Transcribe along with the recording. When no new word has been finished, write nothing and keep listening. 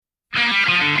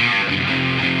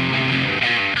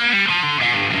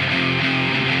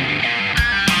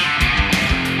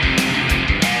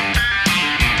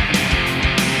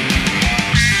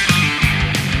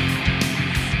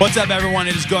What's up, everyone?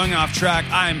 It is Going Off Track.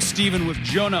 I am Steven with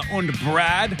Jonah and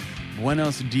Brad.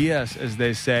 Buenos dias, as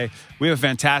they say. We have a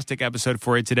fantastic episode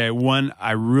for you today. One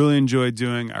I really enjoyed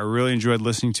doing, I really enjoyed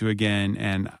listening to again,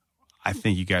 and I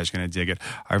think you guys are going to dig it.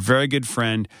 Our very good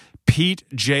friend, Pete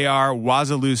JR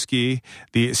Wasilewski,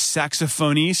 the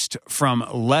saxophonist from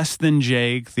Less Than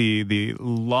Jake, the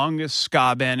longest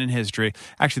ska band in history.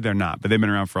 Actually, they're not, but they've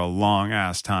been around for a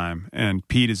long-ass time. And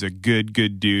Pete is a good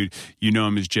dude. You know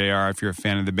him as JR if you're a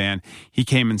fan of the band. He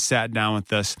came and sat down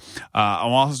with us. I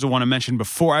also want to mention,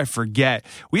 before I forget,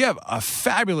 we have a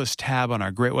fabulous tab on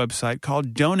our great website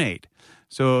called Donate.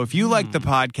 So if you like the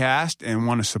podcast and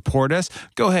want to support us,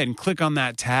 go ahead and click on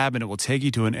that tab, and it will take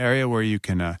you to an area where you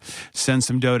can send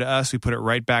some dough to us. We put it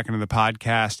right back into the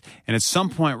podcast, and at some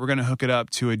point we're going to hook it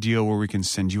up to a deal where we can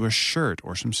send you a shirt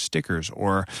or some stickers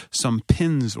or some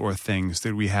pins or things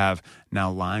that we have now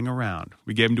lying around.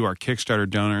 We gave them to our Kickstarter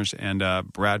donors, and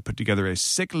Brad put together a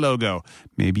sick logo.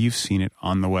 Maybe you've seen it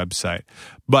on the website.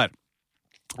 But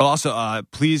also,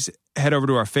 please head over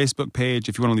to our Facebook page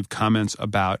if you want to leave comments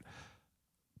about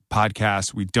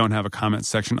podcast. We don't have a comment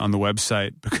section on the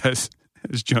website because,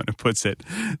 as Jonah puts it,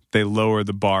 they lower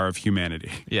the bar of humanity.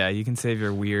 Yeah, you can save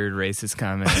your weird racist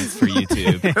comments for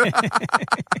YouTube.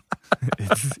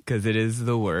 Because it is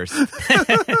the worst.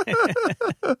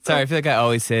 Sorry, I feel like I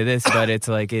always say this, but it's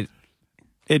like it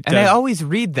and I always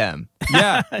read them.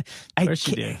 Yeah. Of course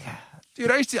you do.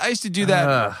 Dude, I used to do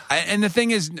that. And the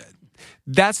thing is,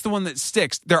 that's the one that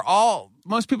sticks.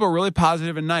 Most people are really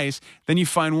positive and nice. Then you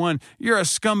find one, you're a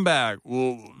scumbag.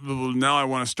 Well, now I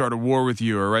want to start a war with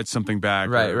you, or write something back.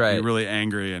 Right. You're really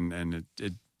angry, and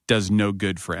it does no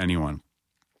good for anyone.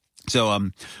 So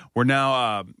we're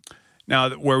now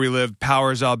that where we live,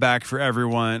 power's all back for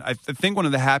everyone. I think one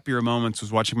of the happier moments was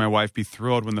watching my wife be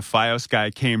thrilled when the Fios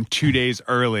guy came 2 days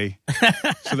early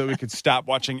so that we could stop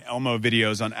watching Elmo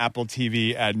videos on Apple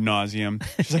TV ad nauseum.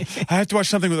 She's like, I have to watch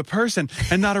something with a person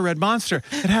and not a red monster.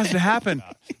 It has to happen.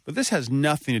 But this has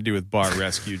nothing to do with Bar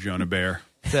Rescue, Jonah Bear.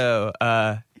 So,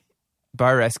 Bar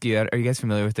Rescue, are you guys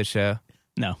familiar with the show?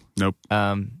 No. Nope.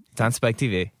 It's on Spike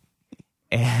TV.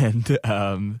 And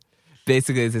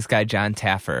basically it's this guy, John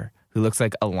Taffer, who looks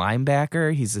like a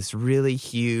linebacker. He's this really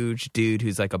huge dude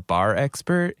who's like a bar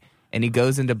expert. And he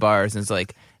goes into bars and is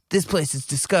like, this place is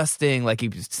disgusting. Like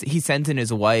he sends in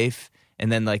his wife,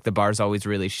 and then like the bar's always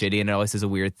really shitty, and it always has a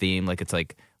weird theme. Like it's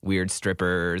like weird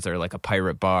strippers or like a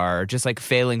pirate bar, just like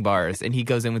failing bars. And he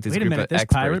goes in with this group of experts.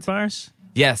 There's pirate bars?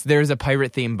 Yes, there's a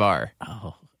pirate themed bar.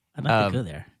 Oh, I'd like to go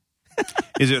there.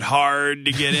 Is it hard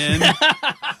to get in?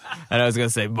 And I was going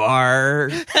to say bar,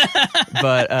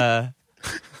 but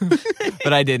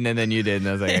I didn't, and then you did, and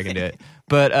I was like, I can do it.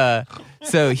 But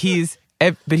so he's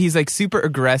like super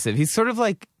aggressive. He's sort of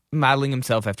like modeling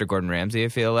himself after Gordon Ramsay, I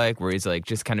feel like, where he's like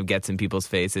just kind of gets in people's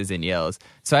faces and yells.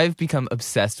 So I've become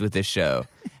obsessed with this show,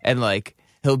 and like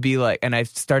he'll be like, and I've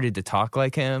started to talk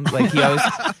like him. Like he always.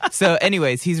 So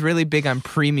anyways, he's really big on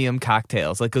premium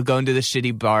cocktails. Like he'll go into the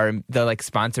shitty bar, and they're like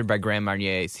sponsored by Grand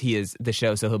Marnier. He is the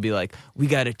show, so he'll be like, we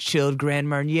got a chilled Grand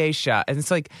Marnier shot. And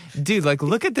it's like, dude, like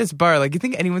look at this bar. Like you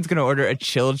think anyone's going to order a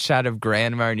chilled shot of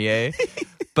Grand Marnier?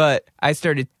 But I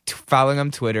started following him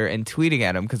on Twitter and tweeting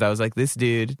at him because I was like, this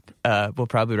dude will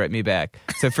probably write me back.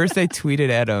 So first I tweeted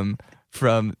at him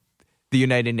from the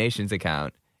United Nations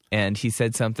account, and he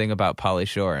said something about Pauly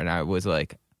Shore, and I was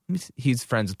like, he's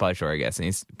friends with Pauly Shore, I guess, and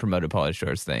he's promoted Pauly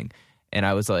Shore's thing. And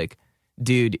I was like,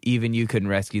 dude, even you couldn't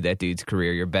rescue that dude's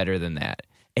career. You're better than that.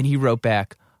 And he wrote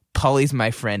back, Pauly's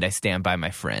my friend. I stand by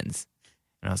my friends.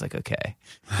 And I was like, okay.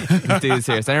 This dude is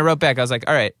serious. And I wrote back, I was like,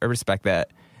 all right, I respect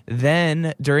that.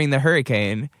 Then during the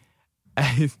hurricane,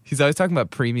 he's always talking about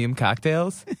premium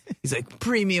cocktails. He's like,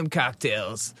 premium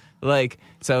cocktails. Like,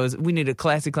 so we need a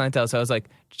classic clientele. So I was like,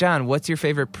 John, what's your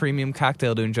favorite premium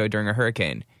cocktail to enjoy during a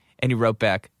hurricane? And he wrote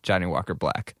back, Johnny Walker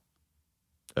Black.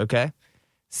 Okay.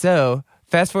 So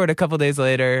fast forward a couple days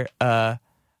later, I'm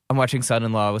watching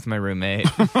Son-in-Law with my roommate.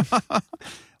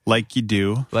 Like you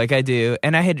do. Like I do.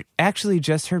 And I had actually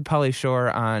just heard Pauly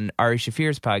Shore on Ari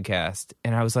Shaffir's podcast.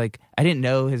 And I was like, I didn't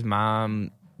know his mom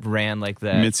ran like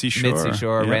that. Mitzi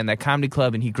Shore. Ran that comedy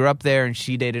club. And he grew up there, and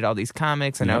she dated all these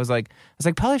comics. And I was like,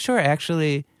 Pauly Shore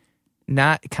actually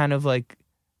not kind of like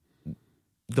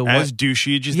the one. As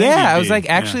douchey as you think Yeah, he'd I was be. like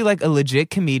actually like a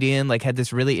legit comedian, like had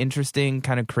this really interesting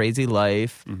kind of crazy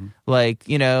life. Mm-hmm. Like,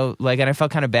 you know, like, and I felt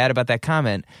kind of bad about that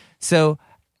comment. So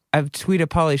I've tweeted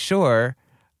Pauly Shore,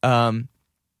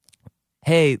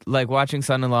 hey, like watching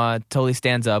Son-in-Law totally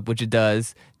stands up, which it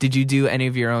does. Did you do any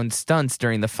of your own stunts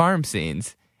during the farm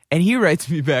scenes? And he writes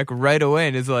me back right away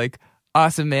and is like,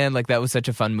 awesome, man. Like, that was such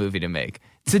a fun movie to make.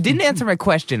 So it didn't answer my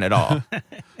question at all.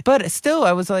 But still,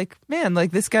 I was like, man,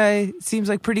 like this guy seems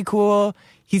like pretty cool.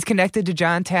 He's connected to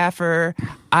John Taffer.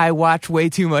 I watch way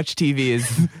too much TV is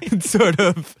sort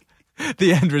of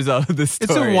the end result of the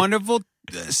story. It's a wonderful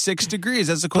 6 degrees.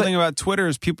 That's the cool thing about Twitter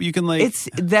is people you can like. It's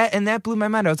that, and that blew my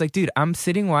mind. I was like, dude, I'm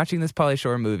sitting watching this Pauly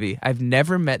Shore movie. I've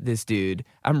never met this dude.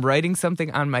 I'm writing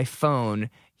something on my phone.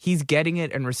 He's getting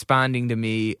it and responding to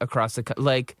me across the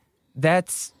like.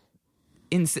 That's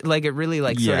like it really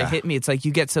like sort of hit me. It's like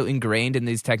you get so ingrained in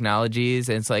these technologies,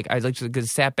 and it's like I like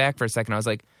just sat back for a second. I was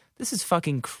like, this is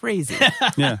fucking crazy.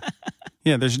 Yeah.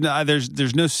 There's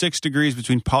no 6 degrees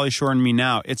between Pauly Shore and me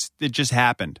now. It just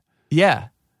happened. Yeah.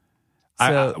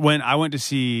 So, when I went to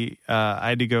see, I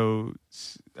had to go.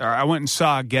 Or I went and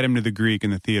saw Get Him to the Greek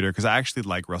in the theater because I actually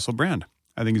like Russell Brand.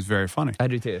 I think he's very funny. I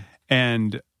do too.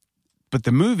 But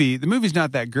the movie's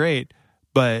not that great.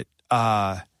 But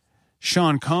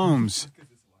Sean Combs,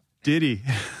 Diddy,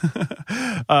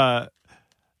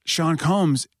 Sean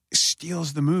Combs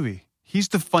steals the movie. He's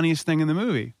the funniest thing in the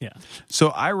movie. Yeah. So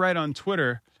I write on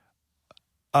Twitter,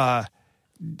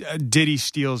 Diddy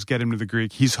steals Get Him to the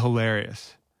Greek. He's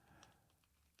hilarious.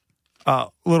 A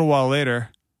little while later,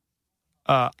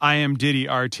 I am Diddy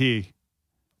RT.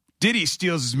 Diddy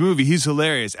steals his movie. He's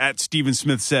hilarious. At Steven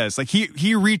Smith says, like he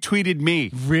retweeted me.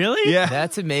 Really? Yeah,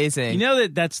 that's amazing. You know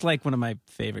that's like one of my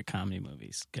favorite comedy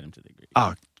movies. Get Him to the Greek.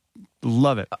 Oh,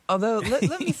 love it. Although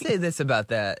let me say this about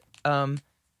that.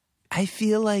 I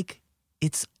feel like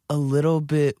it's a little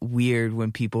bit weird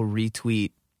when people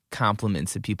retweet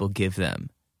compliments that people give them.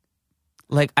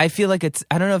 Like, I feel like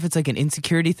I don't know if it's like an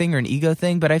insecurity thing or an ego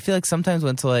thing, but I feel like sometimes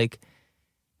when it's like,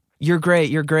 you're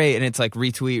great, and it's like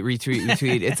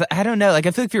retweet. It's, I don't know. Like,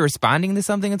 I feel like if you're responding to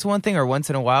something, it's one thing, or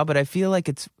once in a while, but I feel like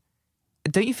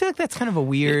don't you feel like that's kind of a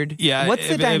weird, what's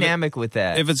the dynamic with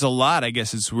that? If it's a lot, I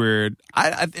guess it's weird.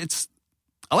 I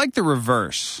like the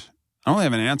reverse. I don't really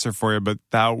have an answer for you, but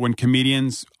when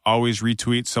comedians always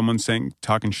retweet someone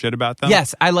talking shit about them.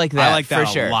 Yes, I like that. I like that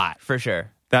for sure. a lot. For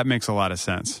sure. That makes a lot of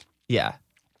sense. Yeah.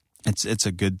 It's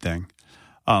a good thing.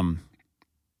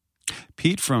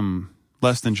 Pete from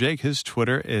Less Than Jake, his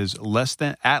Twitter is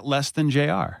at less than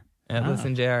JR. At Less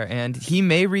Than JR. And he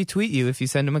may retweet you if you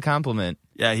send him a compliment.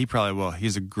 Yeah, he probably will.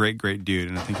 He's a great, great dude,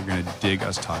 and I think you're going to dig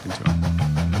us talking to him.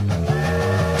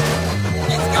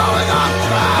 It's going off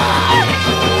track!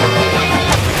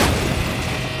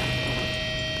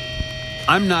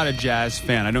 I'm not a jazz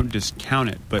fan. I don't discount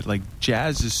it, but like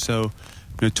jazz is so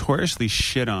notoriously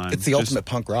shit on. It's the ultimate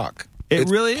punk rock. It's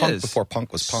really punk is. Before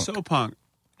punk was punk. So punk.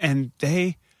 And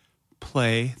they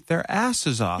play their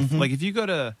asses off. Mm-hmm. Like if you go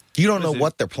to... You don't know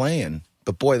what they're playing,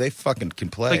 but boy, they fucking can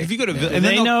play. Like if you go to... Yeah. And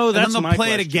then they'll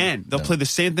play it again. They'll play the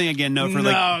same thing again. No,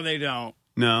 they don't.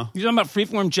 No. You're talking about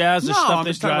freeform jazz or stuff I'm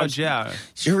just talking about jazz.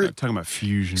 You're talking about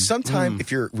fusion. Sometime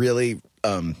if you're really...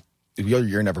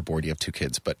 you're never bored. You have 2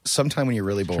 kids. But sometime when you're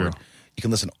really bored, you can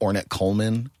listen to Ornette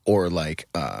Coleman or like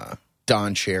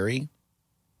Don Cherry.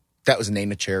 That was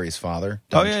Nana Cherry's father.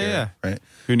 Don Cherry, yeah. Right?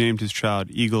 Who named his child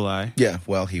Eagle Eye. Yeah,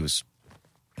 well, he was...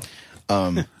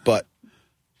 but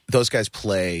those guys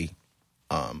play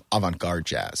avant-garde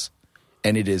jazz.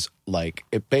 And it is like...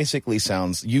 It basically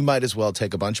sounds... You might as well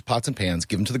take a bunch of pots and pans,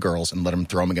 give them to the girls, and let them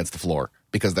throw them against the floor.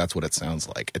 Because that's what it sounds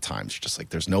like at times. Just like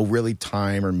there's no really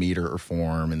time or meter or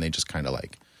form, and they just kind of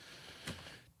like...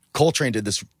 Coltrane did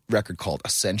this record called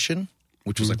Ascension,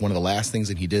 which was like one of the last things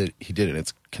that he did. He did it.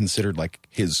 It's considered like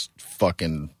his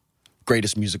fucking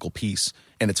greatest musical piece.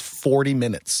 And it's 40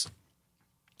 minutes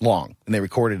long. And they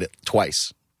recorded it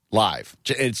twice live.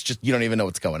 It's just, you don't even know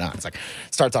what's going on. It's like,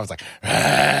 starts off, it's like,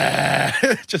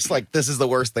 just like, this is the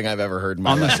worst thing I've ever heard in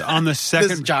my life. On the second,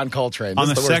 this is John Coltrane. On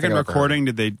the second recording,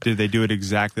 did they do it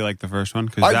exactly like the first one?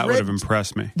 Because that would have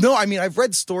impressed me. No, I mean, I've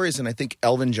read stories, and I think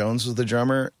Elvin Jones was the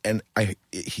drummer, and they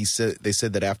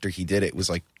said that after he did it, it was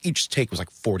like, each take was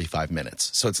like 45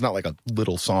 minutes. So it's not like a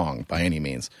little song by any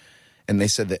means. And they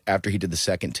said that after he did the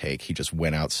second take, he just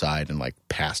went outside and like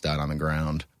passed out on the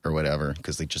ground or whatever,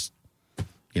 because they just...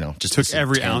 just took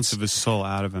every ounce of his soul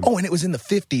out of him. Oh, and it was in the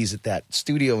 50s at that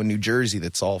studio in New Jersey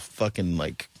that's all fucking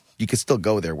like, you could still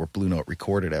go there where Blue Note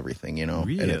recorded everything,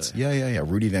 Really? And it's, yeah.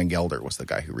 Rudy Van Gelder was the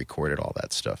guy who recorded all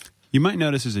that stuff. You might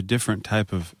notice there's a different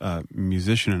type of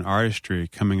musician and artistry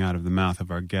coming out of the mouth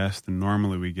of our guest than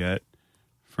normally we get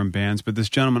from bands. But this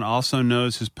gentleman also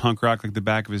knows his punk rock like the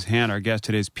back of his hand. Our guest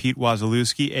today is Pete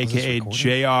Wasilewski, a.k.a.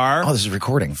 JR. Oh, this is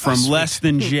recording. From Less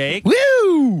Than Jake.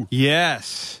 Woo!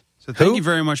 Yes. So thank you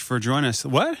very much for joining us.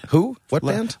 What? Who? What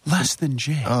band? Less Than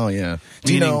Jake. Oh, yeah.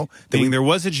 Do you know there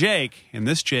was a Jake, and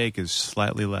this Jake is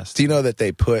slightly less. Do you know that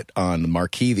they put on the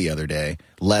marquee the other day,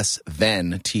 less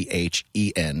than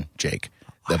THEN Jake?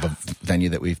 have a venue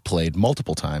that we've played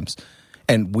multiple times.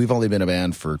 And we've only been a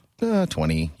band for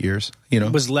 20 years, you know.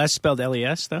 Was Les spelled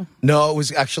L-E-S, though? No, it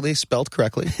was actually spelled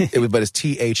correctly. But it's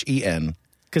T-H-E-N.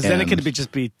 Because then it could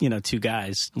just be, two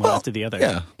guys, one after the other.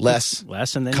 Yeah, Les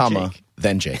and then comma, Jake.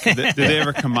 then Jake. Did they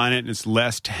ever combine it and it's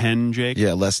less 10 Jake?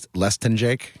 Yeah, less than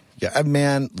Jake. Yeah,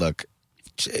 man, look,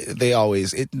 they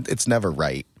always, it's never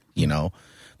right, you know.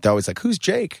 They're always like, who's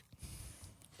Jake?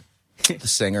 The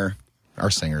singer. Our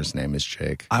singer's name is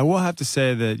Jake. I will have to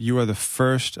say that you are the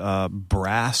first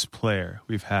brass player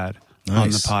we've had on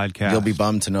the podcast. You'll be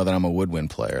bummed to know that I'm a woodwind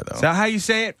player, though. Is that how you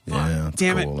say it? Yeah, it's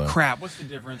damn cool, it. though. Crap. What's the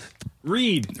difference?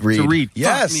 Reed. Reed. To read.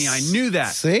 Yes. Fuck me. I knew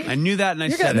that. See? I knew that and I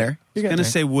You're said getting it. there. You're I was going getting to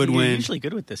there. say You're woodwind. usually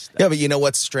good with this stuff. Yeah, but you know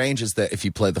what's strange is that if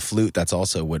you play the flute, that's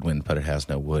also woodwind, but it has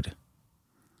no wood.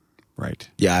 Right.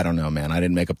 Yeah, I don't know, man. I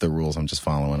didn't make up the rules. I'm just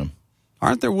following them.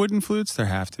 Aren't there wooden flutes? There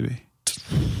have to be.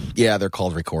 Yeah, they're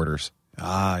called recorders.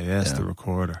 Ah, yes, the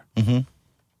recorder. Mm-hmm.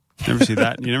 Never see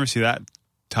that. You never see that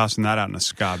tossing that out in a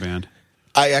ska band.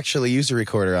 I actually used a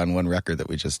recorder on one record that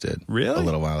we just did. Really? A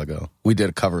little while ago. We did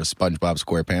a cover of SpongeBob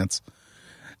SquarePants.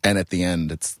 And at the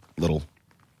end, it's little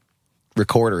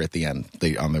recorder at the end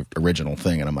on the original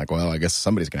thing. And I'm like, well, I guess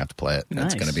somebody's going to have to play it. And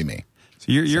it's Nice. going to be me.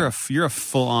 So you're a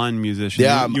full-on musician.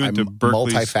 Yeah, you went to I'm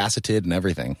Berkeley. multifaceted and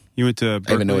everything. You went to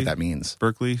Berkeley. I even know what that means.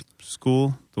 Berkeley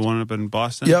School, the one up in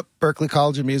Boston? Yep, Berkeley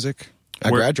College of Music. I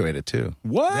Where- graduated, too.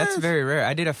 What? That's very rare.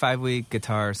 I did a 5-week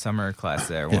guitar summer class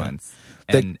there once.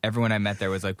 And everyone I met there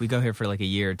was like, we go here for like a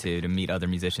year or two to meet other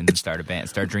musicians and start a band,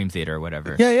 start Dream Theater or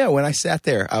whatever. Yeah. When I sat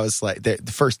there, I was like, the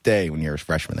first day when you're a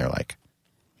freshman, they're like,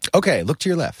 okay, look to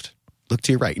your left, look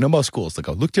to your right. You know, most schools, they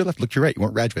go, look to your left, look to your right. You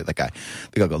won't graduate, that guy.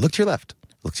 They go, look to your left,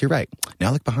 look to your right.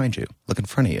 Now look behind you, look in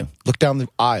front of you, look down the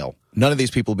aisle. None of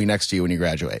these people will be next to you when you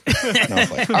graduate. And I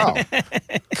was like,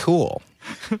 oh, cool.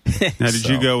 Now, did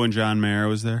you go when John Mayer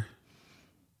was there?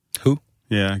 Who?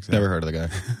 Yeah, exactly. Never heard of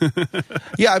the guy.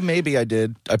 Yeah, maybe I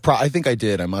did. I think I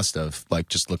did. I must have, like,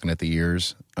 just looking at the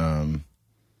years.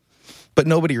 But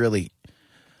nobody really...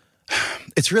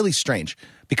 It's really strange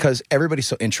because everybody's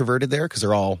so introverted there because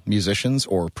they're all musicians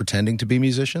or pretending to be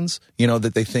musicians, you know,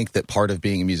 that they think that part of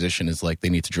being a musician is like they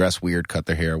need to dress weird, cut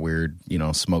their hair weird, you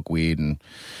know, smoke weed and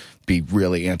be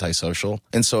really antisocial.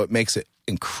 And so it makes it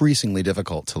increasingly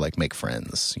difficult to, like, make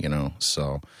friends, you know,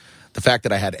 so... The fact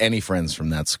that I had any friends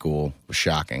from that school was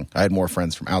shocking. I had more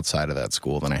friends from outside of that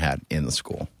school than I had in the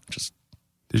school.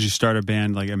 Did you start a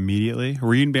band like immediately?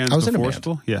 Were you in bands I was in a before band.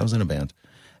 school? Yeah, I was in a band.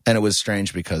 And it was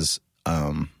strange because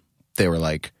they were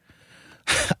like,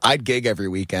 I'd gig every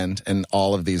weekend, and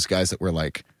all of these guys that were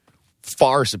like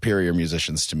far superior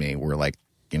musicians to me were like,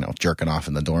 you know, jerking off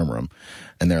in the dorm room.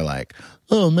 And they're like,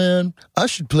 oh, man, I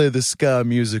should play the ska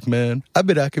music, man. I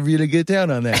bet I could really get down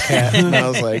on that cat. And I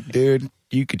was like, dude,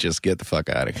 you could just get the fuck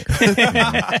out of here. You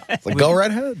know? It's like, go right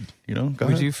ahead. You know, go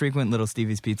Would ahead. you frequent Little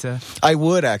Stevie's Pizza? I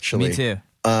would, actually. Me too.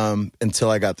 Until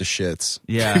I got the shits.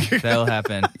 Yeah, that'll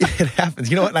happen. It happens.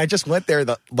 You know what? And I just went there,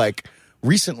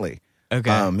 recently.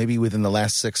 Okay. Maybe within the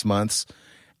last 6 months.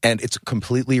 And it's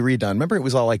completely redone. Remember, it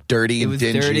was all like dirty It and was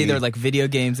dingy. dirty. There were like video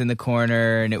games in the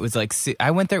corner, and it was like I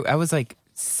went there. I was like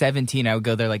 17. I would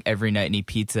go there like every night and eat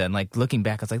pizza. And like looking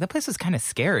back, I was like, that place was kind of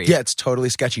scary. Yeah, it's totally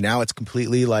sketchy. Now it's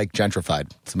completely like gentrified.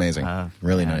 It's amazing.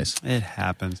 Really nice. it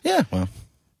happens. Yeah. Well,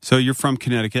 So you're from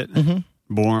Connecticut,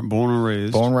 born and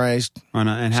raised. born, raised.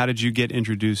 And how did you get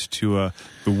introduced to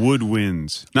the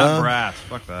woodwinds? Not brass.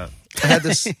 Fuck that. I had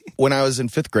this when I was in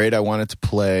 5th grade. I wanted to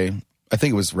play. I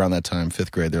think it was around that time,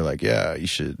 5th grade. They're like, yeah, you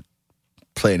should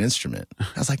play an instrument. I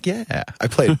was like, yeah. I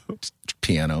played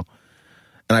piano,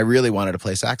 and I really wanted to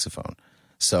play saxophone.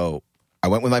 So I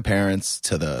went with my parents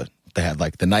to they had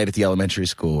like the night at the elementary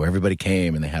school where everybody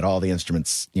came and they had all the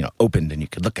instruments, you know, opened and you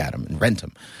could look at them and rent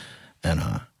them. And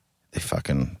I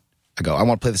go, I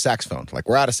want to play the saxophone. Like,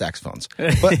 we're out of saxophones.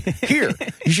 But here,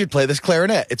 you should play this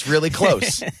clarinet. It's really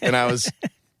close. And I was,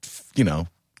 you know,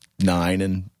 9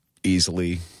 and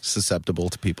easily susceptible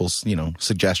to people's, you know,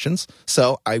 suggestions.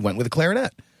 So I went with a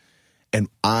clarinet. And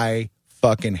I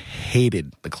fucking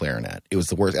hated the clarinet. It was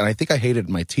the worst. And I think I hated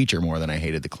my teacher more than I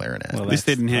hated the clarinet. At least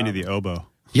they didn't hand you the oboe.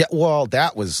 Yeah, well,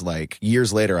 that was like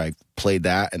years later I played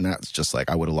that, and that's just like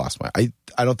I would have lost my...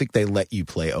 I don't think they let you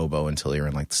play oboe until you're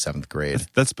in like the 7th grade.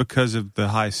 That's because of the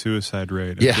high suicide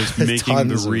rate. Of Yeah, just making the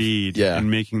tons of- reed yeah. and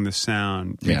making the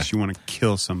sound makes you want to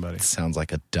kill somebody. It sounds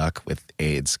like a duck with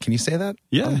AIDS. Can you say that?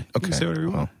 Yeah, Okay. you can say whatever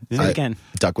you want. Yeah. Say it again.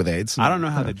 Duck with AIDS? I don't know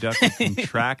how the duck would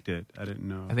contract it. I didn't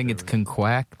know. I think it's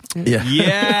conquack. Yeah.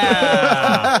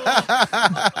 Yeah.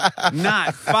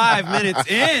 Not 5 minutes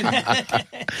in.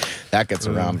 That gets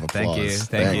a round of applause. Thank you.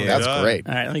 Thank you. That's Yeah. great.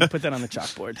 All right, let me put that on the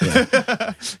chalkboard.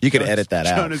 You could edit that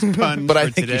out. Jonah's pun But I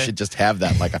for think you today. should just have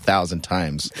that like 1,000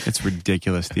 times. It's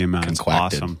ridiculous the amount. It's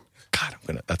Concocted. awesome. God,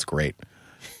 that's great.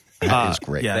 That is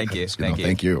great. yeah, thank you. No,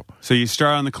 thank you. So you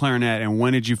start on the clarinet, and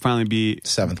when did you finally be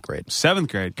 7th grade. 7th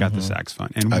grade? Got the saxophone,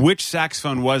 and which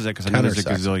saxophone was it? Because I know Tenor there's a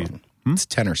gazillion. saxophone. It's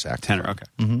tenor saxophone. Tenor.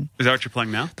 Okay. Is that what you're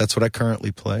playing now? That's what I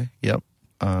currently play. Yep.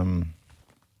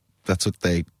 That's what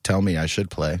they tell me I should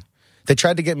play. They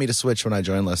tried to get me to switch when I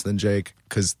joined Less Than Jake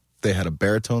because they had a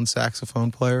baritone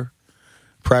saxophone player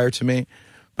prior to me,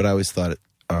 but I always thought it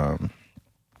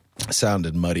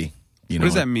sounded muddy. You know, What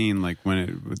does that mean? Like when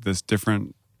it with this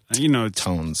different, it's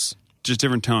tones? just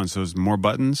different tones. So it's more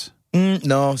buttons.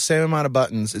 No, same amount of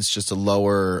buttons. It's just a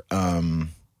lower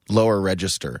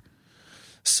register.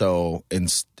 So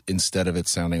instead of it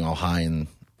sounding all high and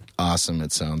awesome,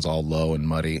 it sounds all low and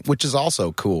muddy, which is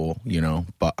also cool,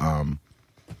 but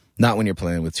not when you're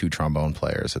playing with 2 trombone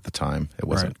players at the time. It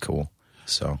wasn't cool.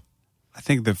 So I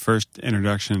think the first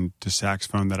introduction to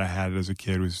saxophone that I had as a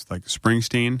kid was like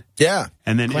Springsteen, yeah,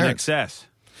 and then Clarence. NXS.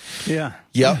 Yeah.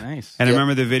 Yep. Nice. And Yep. I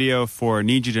remember the video for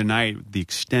 "Need You Tonight," the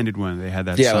extended one. They had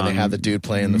that Yeah, song. when they had the dude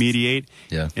playing the- "Mediate."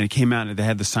 Yeah. and it came out and they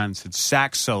had the sign that said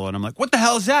 "sax solo," and I'm like, "What the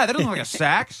hell is that? That doesn't look like a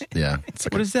sax." yeah. It's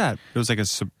like What is that? It was like a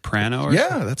soprano. Or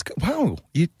yeah, that's good. Wow.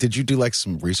 Did you do like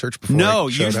some research before? No,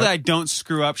 I showed usually up? I don't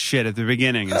screw up shit at the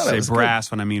beginning and Oh, that say was brass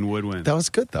when I mean woodwind. That was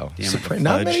good though. Damn it, the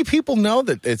Not fudge. many people know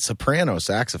that it's soprano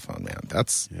saxophone, man.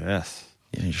 That's Yes,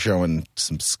 you're showing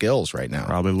some skills right now.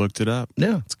 probably looked it up.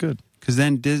 Yeah, it's good. Because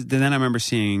then I remember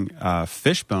seeing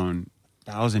Fishbone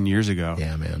 1,000 years ago.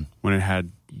 Yeah, man. When it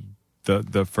had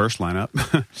the first lineup.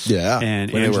 Yeah,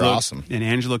 and when they Angelo, were awesome. And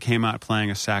Angelo came out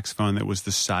playing a saxophone that was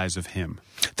the size of him.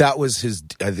 That was his.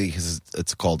 I think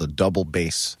it's called a double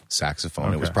bass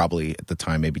saxophone. It was Okay. probably at the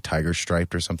time maybe Tiger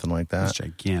Striped or something like that. It's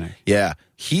gigantic. Yeah,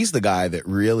 he's the guy that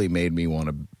really made me want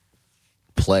to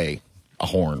play a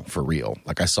horn for real.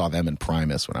 Like I saw them in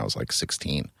Primus when I was like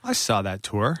 16. I saw that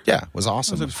tour. Yeah, it was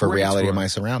awesome. It was a for great reality tour. of my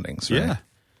surroundings. Right? Yeah.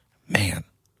 Man,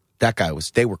 that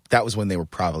was when they were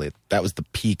probably, that was the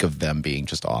peak of them being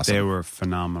just awesome. They were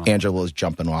phenomenal. Angelo was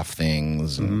jumping off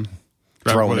things and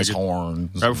Right throwing before his the gu-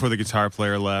 horns. Right before the guitar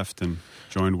player left and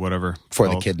joined whatever. Before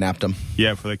they cult. kidnapped him.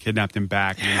 Yeah, before they kidnapped him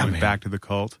back and then went man. back to the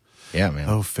cult. Yeah, man.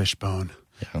 Oh, Fishbone.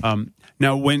 Yeah.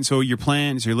 Now, so you're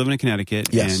living in Connecticut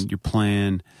Yes. and you're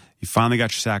playing, you finally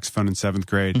got your saxophone in 7th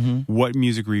grade. Mm-hmm. What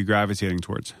music were you gravitating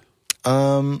towards?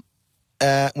 When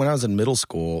I was in middle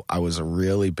school, I was a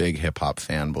really big hip hop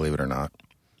fan, believe it or not.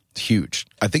 Huge.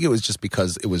 I think it was just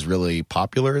because it was really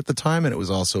popular at the time, and it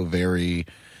was also it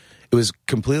was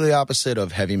completely opposite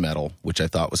of heavy metal, which I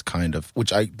thought was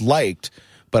which I liked,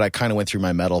 but I kind of went through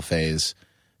my metal phase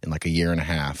in like a year and a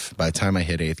half. By the time I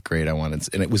hit 8th grade, and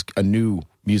it was a new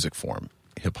music form,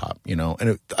 hip hop,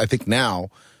 and I think now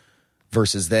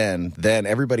versus then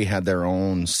everybody had their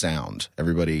own sound.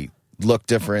 Everybody looked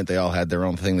different. They all had their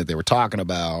own thing that they were talking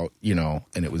about, and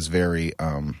it was very,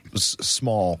 it was a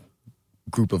small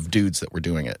group of dudes that were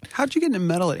doing it. How'd you get into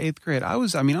metal at 8th grade?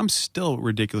 I'm still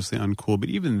ridiculously uncool, but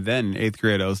even then, in 8th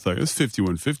grade, I was like, this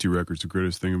 5150 record's the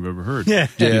greatest thing I've ever heard. Yeah.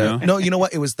 You know? No, you know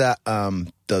what? It was that,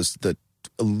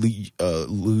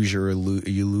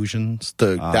 illusions.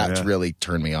 That yeah. really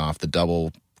turned me off. The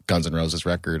double Guns N' Roses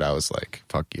record, I was like,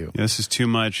 fuck you. Yeah, this is too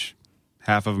much.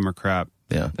 Half of them are crap.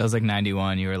 Yeah. That was like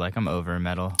 91. You were like, I'm over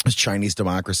metal. It was Chinese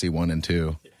Democracy 1 and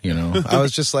 2, I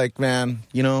was just like, man,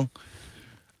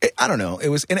 I don't know. It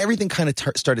was, and everything kind of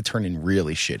started turning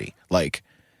really shitty. Like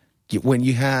when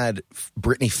you had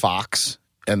Britney Fox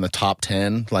in the top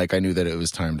 10, like I knew that it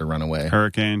was time to run away.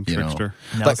 Hurricane, You know. Trickster.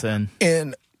 Nelson.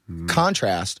 In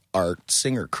contrast, our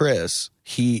singer Chris,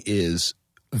 he is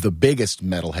the biggest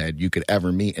metalhead you could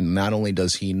ever meet, and not only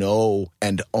does he know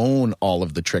and own all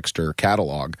of the Trickster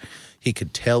catalog, he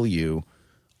could tell you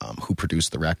who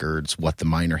produced the records, what the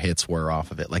minor hits were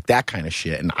off of it, like that kind of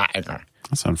shit. And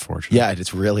That's unfortunate. yeah,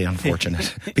 it's really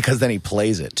unfortunate because then he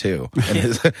plays it too, and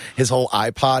his whole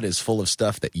iPod is full of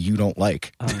stuff that you don't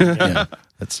like. Yeah,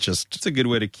 it's just It's a good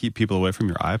way to keep people away from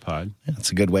your iPod. it's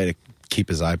a good way to keep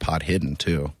his iPod hidden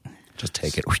too. Just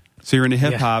take it. So you're into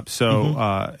hip hop.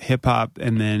 So hip hop,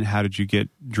 and then how did you get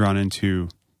drawn into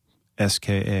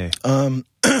SKA?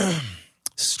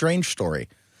 Strange story,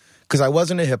 because I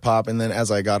was into hip hop, and then as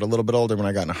I got a little bit older, when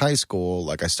I got into high school,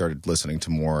 like I started listening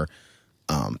to more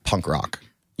punk rock.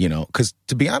 Because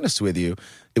to be honest with you,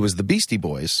 it was the Beastie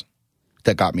Boys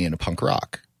that got me into punk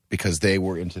rock because they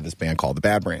were into this band called the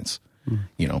Bad Brains. And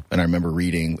I remember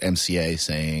reading MCA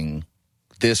saying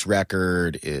this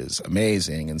record is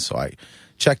amazing, and so I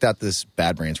checked out this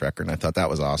Bad Brains record, and I thought that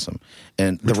was awesome.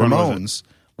 And the Which one was Ramones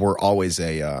were always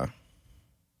an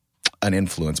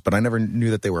influence, but I never knew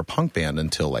that they were a punk band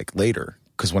until like later.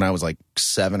 Because when I was like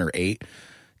 7 or 8,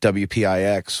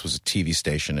 WPIX was a TV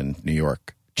station in New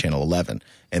York, Channel 11,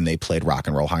 and they played Rock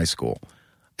and Roll High School.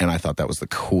 And I thought that was the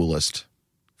coolest.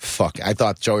 I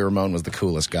thought Joey Ramone was the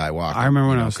coolest guy walking. I remember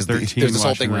when I was 13 There's this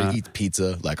whole thing watching where that. he eats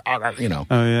pizza, like, you know.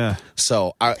 Oh, yeah.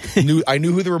 So I knew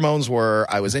who the Ramones were.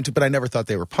 I was into, but I never thought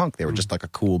they were punk. They were just like a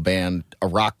cool band, a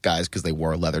rock guys, because they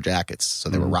wore leather jackets, so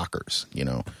they were rockers, you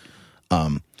know.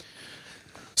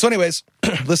 So, anyways,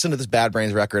 listen to this Bad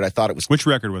Brains record. I thought it was. Which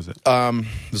record was it? It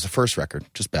was the first record,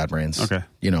 just Bad Brains. Okay.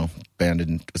 You know,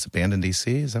 was it Band in DC?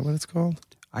 Is that what it's called?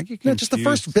 I get confused. No,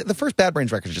 just the first Bad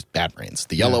Brains record is just Bad Brains.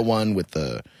 The yellow one with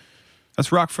the.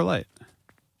 That's Rock for Light.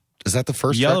 Is that the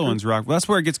first The yellow record? one's Rock. Well, that's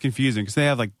where it gets confusing because they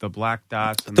have like the black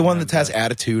dots. And The one they that have has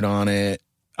Attitude on it.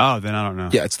 Oh, then I don't know.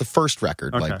 Yeah, it's the first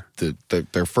record, Okay.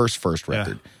 like their first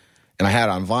record. And I had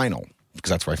it on vinyl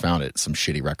because that's where I found it, some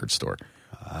shitty record store.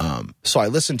 So I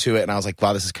listened to it and I was like,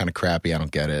 wow, this is kind of crappy. I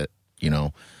don't get it, you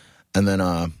know. And then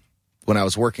when I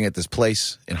was working at this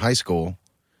place in high school,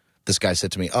 this guy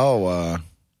said to me,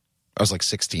 I was like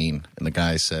 16, and the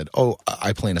guy said,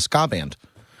 I play in a ska band.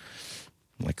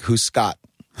 I'm like, who's Scott?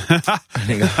 And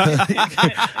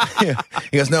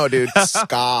he goes, no, dude,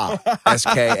 ska,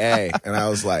 S-K-A. And I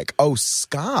was like, oh,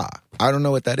 ska. I don't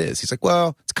know what that is. He's like,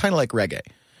 well, it's kind of like reggae.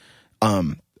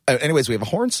 Anyways, we have a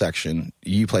horn section.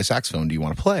 You play saxophone. Do you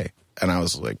want to play? And I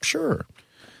was like, sure.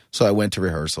 So I went to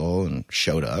rehearsal and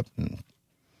showed up. And,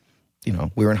 you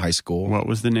know, we were in high school. What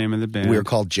was the name of the band? We were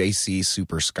called JC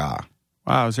Super Ska.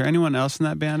 Wow. Is there anyone else in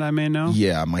that band I may know?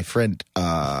 Yeah, my friend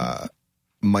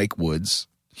Mike Woods,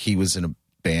 he was in a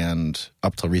band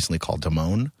up till recently called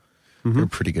Damone. They're a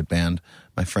pretty good band.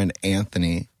 My friend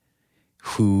Anthony,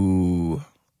 who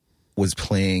was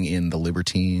playing in the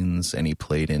Libertines, and he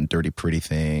played in Dirty Pretty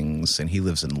Things, and he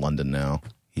lives in London now.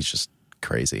 He's just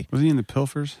crazy. Was he in the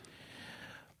Pilfers?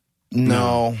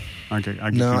 No. Okay,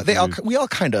 No, we all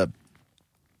kind of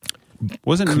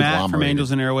Wasn't Matt from conglomerated.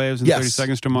 Angels and Airwaves and 30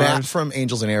 Seconds to Mars? Matt from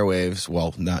Angels and Airwaves.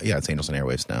 Well, no, yeah, it's Angels and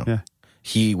Airwaves now. Yeah.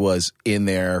 He was in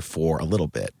there for a little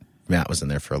bit. Matt was in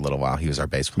there for a little while. He was our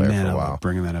bass player Man, for I a love while.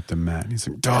 bringing that up to Matt. He's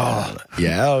like, dog.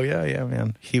 Yeah, yeah,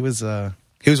 man. He was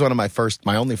one of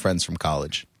my only friends from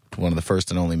college. One of the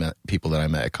first and only people that I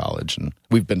met at college, and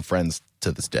we've been friends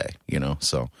to this day. You know,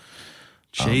 so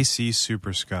JC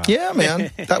Super Ska. yeah,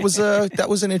 man, that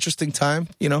was an interesting time.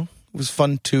 You know, it was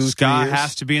fun 2-3 Ska years.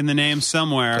 has to be in the name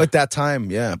somewhere. At that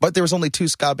time, yeah. But there was only 2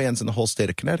 ska bands in the whole state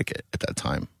of Connecticut at that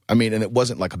time. I mean, and it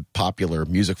wasn't like a popular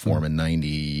music form in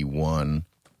 91,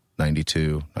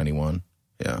 92, 91.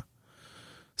 Yeah.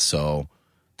 So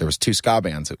there was 2 ska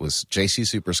bands. It was JC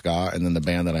Super Ska, and then the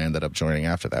band that I ended up joining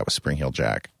after that was Spring Heel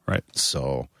Jack. Right.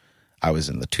 So I was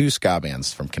in the 2 ska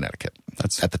bands from Connecticut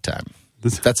at the time.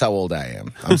 That's- That's how old I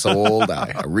am. I'm so old.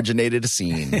 I originated a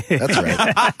scene. That's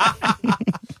right.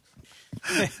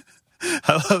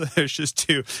 I love that there's just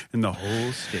 2 in the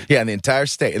whole state. Yeah, in the entire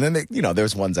state. And then,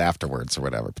 there's ones afterwards or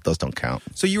whatever, but those don't count.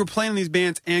 So you were playing in these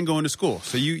bands and going to school.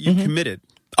 So you committed.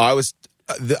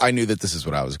 I knew that this is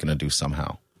what I was going to do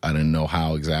somehow. I didn't know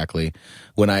how exactly.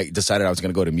 When I decided I was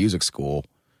going to go to music school,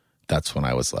 that's when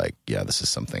I was like, yeah, this is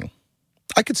something.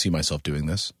 I could see myself doing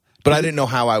this. But I didn't know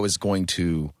how I was going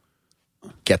to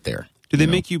get there. Do they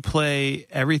make you play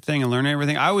everything and learn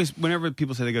everything? Whenever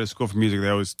people say they go to school for music, they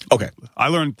always Okay.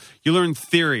 You learn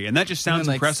theory, and that just sounds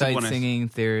like impressive. sight When singing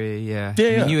theory, yeah. Yeah, I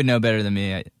mean, yeah. you would know better than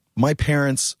me. My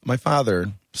parents, my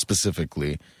father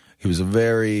specifically, he was a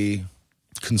very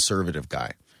conservative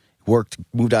guy.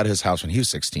 Moved out of his house when he was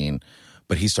 16,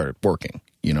 but he started working,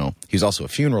 He was also a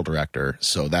funeral director,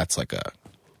 so that's like a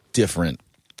different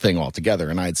thing altogether.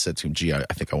 And I had said to him, gee, I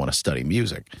think I want to study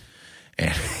music.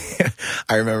 And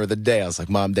I remember the day I was like,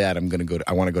 Mom, Dad, I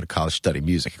want to go to college, study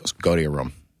music. He goes, go to your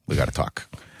room. We got to talk.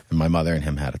 And my mother and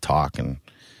him had a talk, and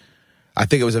I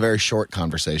think it was a very short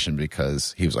conversation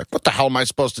because he was like, what the hell am I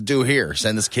supposed to do here?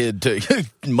 Send this kid to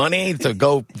money to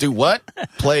go do what?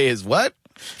 Play his what?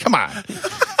 Come on.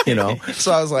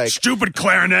 So I was like, stupid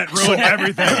clarinet ruined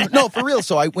everything. no, for real.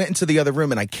 So I went into the other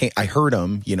room and I heard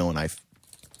him, and I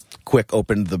quick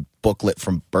opened the booklet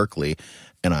from Berkeley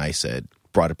and I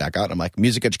brought it back out. And I'm like,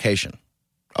 music education.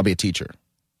 I'll be a teacher.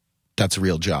 That's a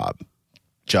real job.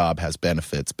 Job has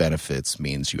benefits. Benefits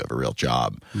means you have a real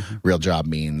job. Mm-hmm. Real job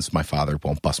means my father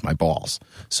won't bust my balls.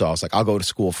 So I was like, I'll go to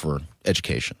school for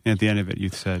education. And at the end of it, you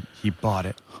said he bought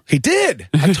it. He did.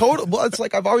 Well, it's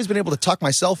like I've always been able to tuck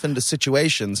myself into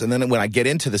situations. And then when I get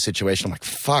into the situation, I'm like,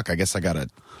 fuck, I guess I got to,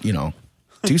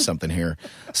 do something here.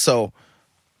 So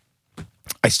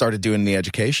I started doing the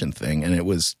education thing, and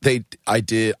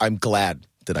I'm glad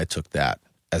that I took that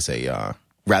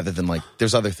rather than like,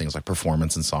 there's other things like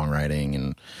performance and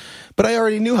songwriting, but I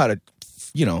already knew how to,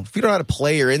 if you don't know how to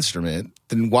play your instrument,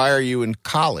 then why are you in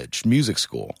college, music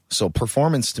school? So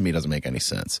performance to me doesn't make any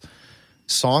sense.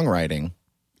 Songwriting,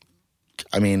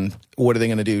 I mean, what are they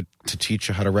going to do to teach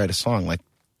you how to write a song? Like,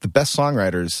 the best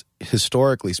songwriters,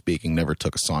 historically speaking, never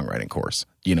took a songwriting course.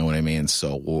 You know what I mean?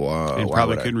 So they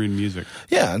probably couldn't read music.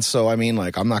 Yeah, and so I mean,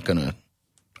 like,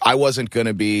 I wasn't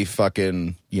gonna be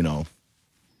fucking,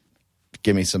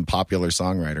 give me some popular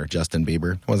songwriter, Justin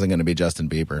Bieber. I wasn't gonna be Justin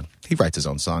Bieber. He writes his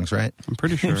own songs, right? I'm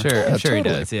pretty sure. I'm sure totally. he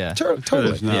does. Yeah,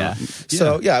 totally. Yeah.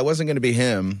 So yeah, I wasn't gonna be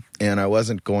him, and I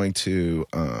wasn't going to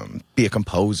be a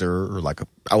composer or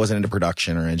I wasn't into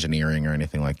production or engineering or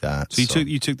anything like that. So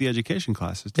you took the education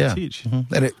classes to teach,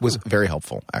 and it was very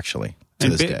helpful actually. To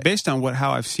and this day. Based on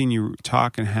how I've seen you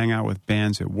talk and hang out with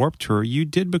bands at Warped Tour, you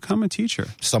did become a teacher.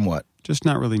 Somewhat. Just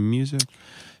not really music.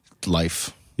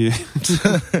 Life. Yeah.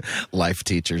 Life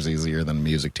teacher's easier than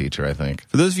music teacher, I think.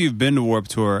 For those of you who've been to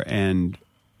Warped Tour and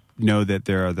know that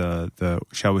there are the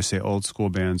shall we say, old school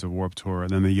bands of Warped Tour and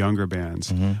then the younger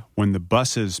bands, when the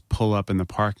buses pull up in the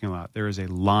parking lot, there is a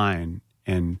line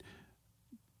and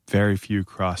very few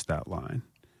cross that line.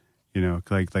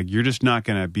 Like you're just not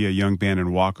going to be a young band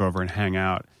and walk over and hang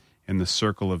out in the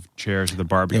circle of chairs at the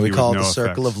barbecue. Yeah, we call it with the no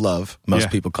circle effects. of love. Most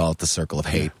people call it the circle of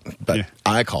hate, but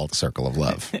I call it the circle of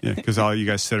love. Yeah, because all you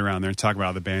guys sit around there and talk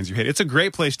about the bands you hate. It's a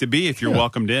great place to be if you're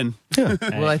welcomed in. Yeah.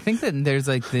 Well, I think that there's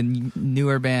like the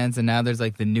newer bands, and now there's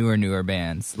like the newer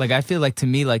bands. Like I feel like to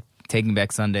me, like Taking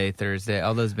Back Sunday, Thursday,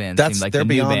 all those bands seem like they're the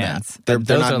new beyond bands. that. They're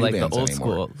those not are new like the bands old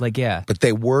anymore. school. Like But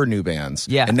they were new bands.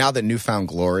 Yeah. And now that Newfound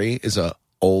Glory is a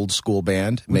old school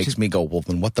band, makes me go, well,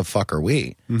 then what the fuck are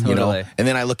we? Totally. And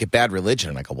then I look at Bad Religion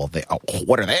and I go, well,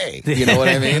 what are they? You know what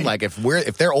I mean? Like if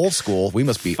they're old school, we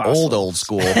must be old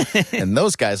school, and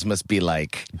those guys must be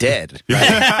like dead,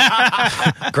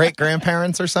 right? Great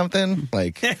grandparents or something.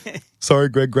 Like, sorry,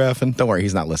 Greg Graffin. Don't worry,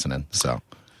 he's not listening. So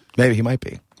maybe he might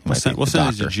be. We'll send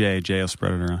it to Jay. Jay will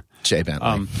spread it around. Jay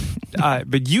Bentley.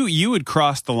 But you would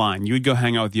cross the line. You would go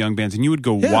hang out with young bands, and you would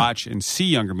go watch and see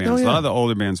younger bands. Oh, yeah. A lot of the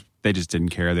older bands, they just didn't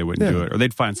care. They wouldn't do it, or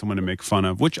they'd find someone to make fun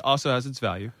of, which also has its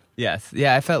value. Yes.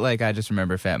 Yeah, I felt like I just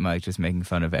remember Fat Mike just making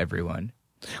fun of everyone.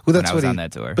 Well, that's when I was on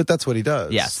that tour. But that's what he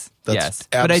does. Yes. That's yes.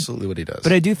 absolutely what he does.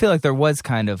 But I do feel like there was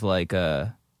kind of like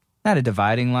not a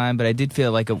dividing line, but I did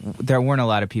feel like there weren't a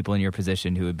lot of people in your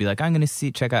position who would be like, I'm going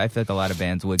to check out. I feel like a lot of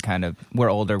bands would kind of, we're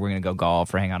older, we're going to go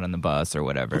golf or hang out on the bus or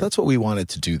whatever. Well, that's what we wanted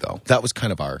to do, though. That was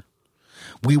kind of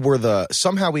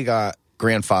somehow we got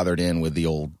grandfathered in with the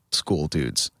old school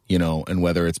dudes, and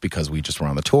whether it's because we just were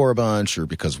on the tour a bunch or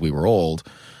because we were old,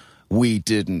 we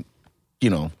didn't,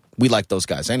 we liked those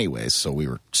guys anyways, so we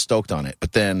were stoked on it.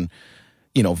 But then,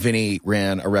 Vinny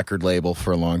ran a record label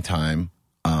for a long time.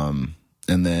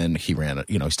 And then he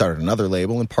started another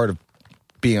label, and part of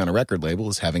being on a record label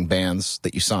is having bands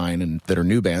that you sign and that are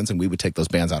new bands, and we would take those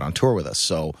bands out on tour with us.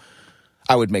 So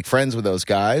I would make friends with those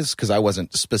guys because I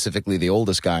wasn't specifically the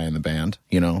oldest guy in the band,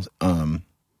 And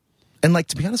like,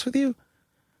 to be honest with you,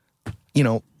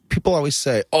 people always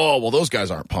say, oh, well, those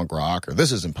guys aren't punk rock, or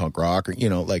this isn't punk rock, or,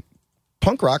 like,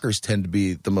 punk rockers tend to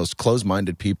be the most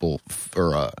closed-minded people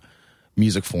for a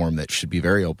music form that should be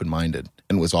very open-minded.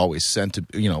 And was always sent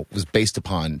to, was based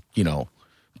upon,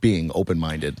 being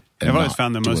open-minded. I've always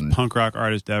found the most punk rock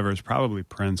artist ever is probably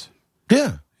Prince.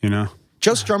 Yeah.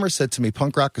 Joe Strummer Strummer said to me,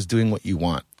 punk rock is doing what you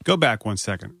want. Go back 1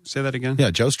 second. Say that again?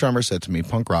 Yeah, Joe Strummer said to me,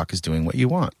 punk rock is doing what you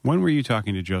want. When were you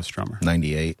talking to Joe Strummer?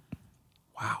 98.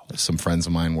 Wow. Some friends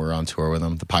of mine were on tour with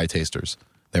him, the Pie Tasters.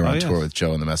 They were on tour with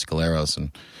Joe and the Mescaleros,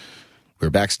 and we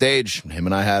were backstage. Him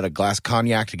and I had a glass of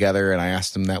cognac together, and I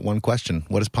asked him that one question: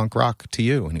 what is punk rock to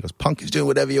you? And he goes, punk is doing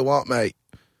whatever you want, mate.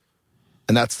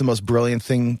 And that's the most brilliant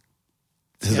thing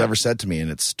he's ever said to me, and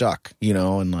it's stuck,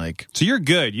 and like... So you're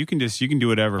good. You can do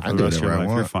whatever for the rest of your life.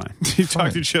 You're fine. You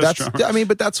talk to Joe Strummer. I mean,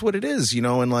 but that's what it is,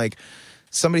 and like,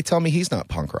 somebody tell me he's not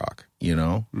punk rock,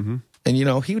 Mm-hmm. And,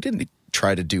 he didn't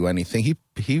try to do anything.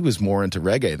 He was more into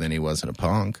reggae than he was into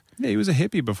punk. Yeah, he was a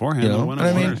hippie beforehand. The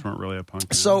One-Hit-Wonders weren't really a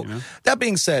punk. So, that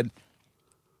being said,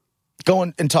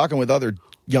 going and talking with other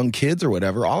young kids or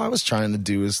whatever, all I was trying to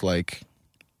do is, like,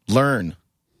 learn.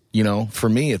 For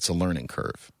me, it's a learning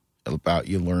curve. About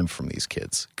you learn from these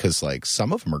kids. Because, like,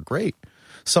 some of them are great.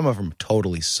 Some of them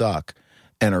totally suck.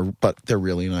 But they're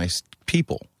really nice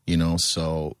people,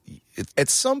 So, at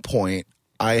some point,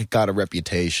 I got a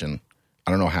reputation,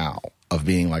 I don't know how, of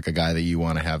being like a guy that you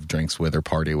want to have drinks with or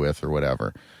party with or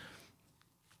whatever.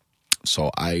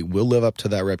 So I will live up to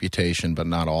that reputation, but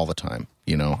not all the time.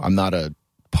 I'm not a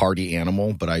party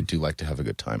animal, but I do like to have a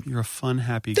good time. You're a fun,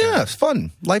 happy guy. Yeah, it's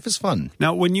fun. Life is fun.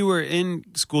 Now, when you were in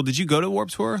school, did you go to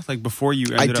Warped Tour? Like before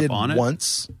you ended up on it? I did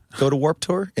once go to Warped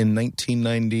Tour in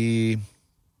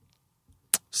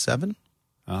 1997.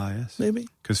 Ah, yes. Maybe.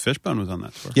 Because Fishbone was on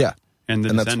that tour. Yeah. And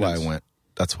that's why I went.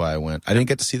 That's why I went. I didn't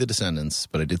get to see the Descendants,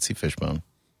 but I did see Fishbone.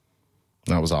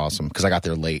 That was awesome because I got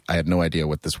there late. I had no idea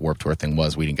what this Warped Tour thing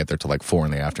was. We didn't get there till like 4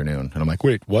 in the afternoon. And I'm like,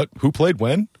 wait, what? Who played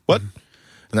when? What?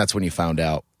 And that's when you found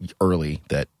out early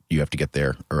that you have to get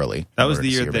there early. That was the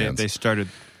year they started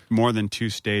more than 2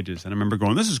 stages. And I remember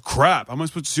going, this is crap. How am I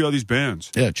supposed to see all these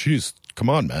bands? Yeah, geez. Come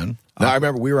on, man. Now, I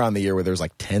remember we were on the year where there was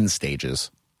like 10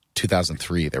 stages.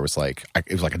 2003, there was like,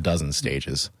 it was like a dozen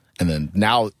stages. And then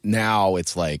now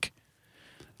it's like,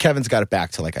 Kevin's got it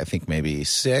back to like, I think maybe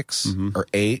 6 or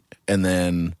 8. And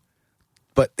then,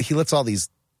 but he lets all these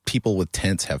people with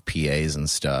tents have PAs and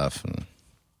stuff. And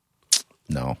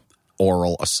no,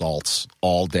 oral assaults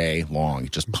all day long,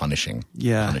 just punishing.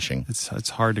 Yeah. Punishing.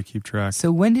 It's hard to keep track.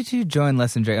 So when did you join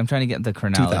Less Than Drake? I'm trying to get the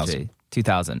chronology.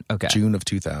 2000. Okay. June of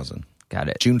 2000. Got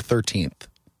it. June 13th,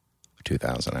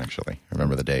 2000, actually. I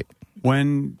remember the date. Were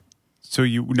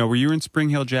you in Spring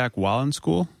Hill Jack while in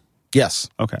school? Yes.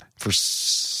 Okay. For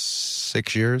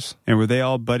 6 years. And were they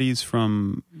all buddies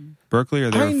from Berkeley,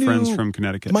 or they were friends from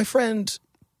Connecticut? My friend,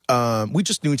 we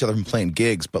just knew each other from playing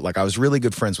gigs, but like I was really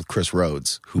good friends with Chris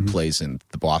Rhodes, who plays in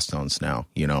the Bosstones now,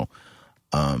 you know.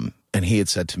 And he had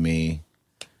said to me,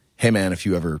 hey man, if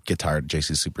you ever get tired of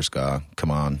JC Super Ska,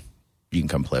 come on, you can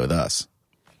come play with us.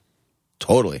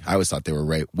 Totally. I always thought they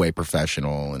were way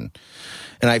professional, and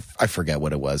I forget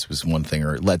what it was. It was one thing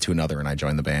or it led to another, and I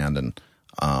joined the band, and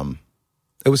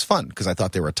it was fun because I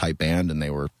thought they were a tight band and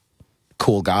they were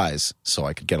cool guys, so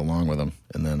I could get along with them.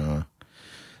 And then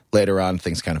later on,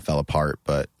 things kind of fell apart.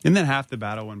 But isn't that half the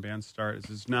battle when bands start?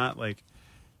 It's not like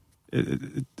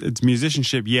it's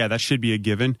musicianship. Yeah, that should be a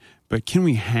given. But can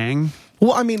we hang?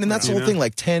 Well, I mean, and that's the whole thing.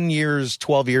 Like 10 years,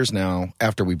 12 years now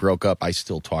after we broke up, I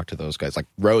still talk to those guys. Like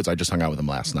Rhodes, I just hung out with him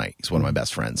last night. He's one of my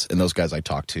best friends. And those guys I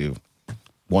talk to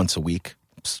once a week,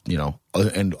 you know,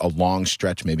 and a long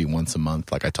stretch, maybe once a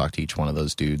month. Like I talk to each one of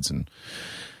those dudes, and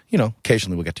you know,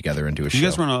 occasionally we'll get together and do a show. You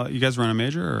guys run a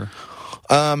major, or?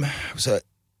 It was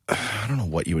I don't know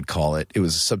what you would call it. It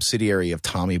was a subsidiary of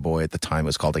Tommy Boy at the time. It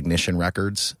was called Ignition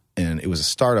Records, and it was a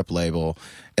startup label,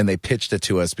 and they pitched it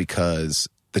to us because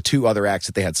the 2 other acts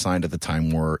that they had signed at the time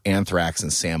were Anthrax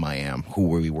and Sam I Am, who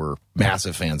we were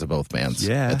massive fans of both bands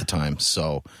at the time.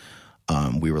 So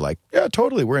we were like, yeah,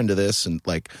 totally, we're into this. And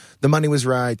like the money was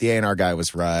right, the A&R guy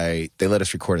was right. They let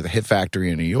us record at the Hit Factory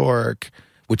in New York,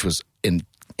 which was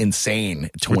insane.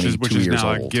 22 which is years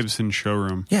now old. a Gibson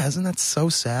showroom. Yeah, isn't that so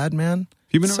sad, man? Have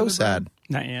you been so over there, sad.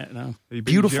 Not yet, no.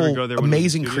 Beautiful,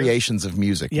 amazing creations of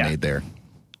music made there.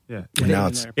 Yeah. And now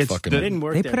it's fucking. I didn't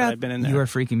work They there, put but out I've been in there. You Are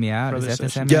Freaking Me Out. Is that the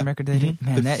Sam Yeah. record they did?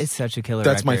 Man, that is such a killer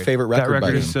That's record. my favorite record. That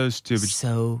record by is them. so stupid.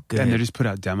 So good. And they just put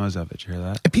out demos of it. Did you hear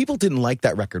that? And people didn't like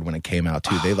that record when it came out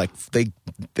too.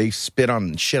 They spit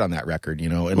on shit on that record, you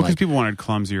know. And Because people wanted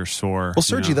Clumsy or Sore. Well,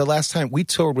 Sergi, the last time we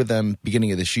toured with them,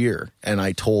 beginning of this year, and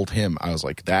I told him, I was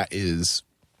like, that is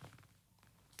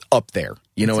up there.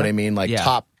 You know what I mean? Like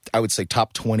I would say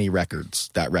top 20 records.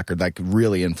 That record like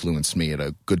really influenced me at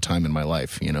a good time in my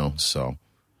life, you know. So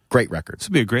great records. This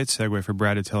would be a great segue for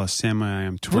Brad to tell us Sam I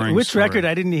Am touring. Which story. record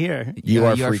I didn't hear? You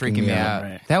are freaking me out.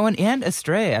 Right. That one and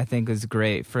Astray, I think, was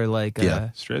great for like.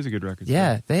 Stray's a good record.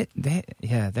 Yeah, too.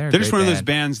 they're just one of those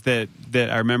band. bands that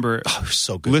I remember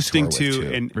So good listening to tour with, to,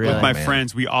 too. and Really? with my Man.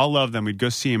 friends. We all love them. We'd go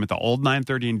see them at the old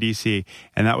 930 in DC,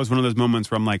 and that was one of those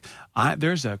moments where I'm like,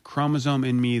 there's a chromosome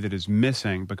in me that is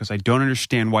missing because I don't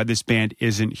understand why this band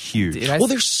isn't huge. Dude, Well,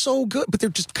 they're so good, but they're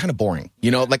just kind of boring,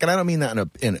 you know. Like, and I don't mean that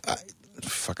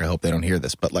I hope they don't hear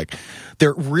this, but like,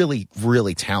 they're really,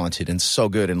 really talented and so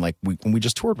good. And like, when we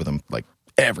just toured with them, like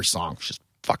every song was just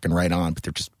fucking right on, but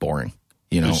they're just boring,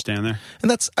 you know. Just stand there. And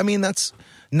that's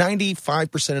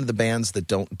 95% of the bands that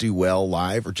don't do well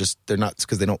live are just, they're not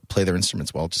because they don't play their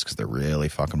instruments well, just because they're really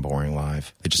fucking boring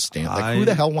live. They just stand like, who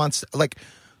the hell wants, like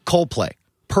Coldplay,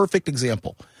 perfect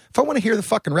example. If I want to hear the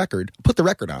fucking record, put the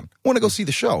record on. I want to go see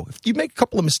the show. If you make a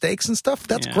couple of mistakes and stuff,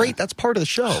 that's great. That's part of the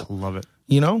show. Love it.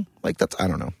 You know? Like, that's, I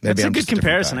don't know. Maybe That's I'm a good just different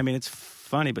comparison. guy. I mean, it's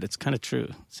funny, but it's kind of true.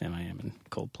 Sam I Am and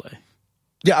Coldplay.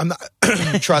 Yeah, I'm not,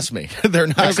 trust me, they're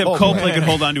not. Except Coldplay could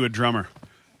hold on to a drummer.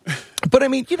 But I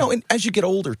mean, you know, and as you get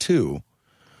older too,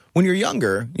 when you're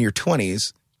younger, in your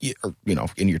 20s, or, you know,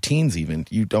 in your teens even,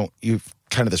 you've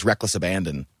kind of this reckless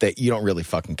abandon that you don't really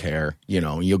fucking care. You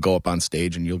know, you'll go up on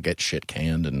stage and you'll get shit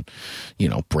canned and, you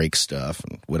know, break stuff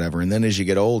and whatever. And then as you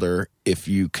get older, if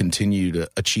you continue to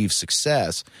achieve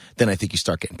success, then I think you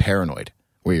start getting paranoid.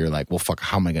 where you're like, well, fuck,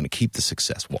 how am I going to keep the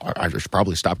success? Well, I should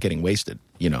probably stop getting wasted,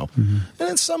 And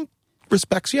in some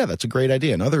respects, yeah, that's a great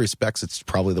idea. In other respects, it's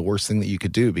probably the worst thing that you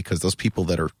could do, because those people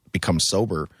that become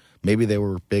sober, maybe they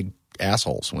were big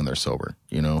assholes when they're sober,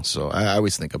 So I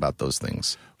always think about those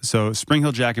things. So Spring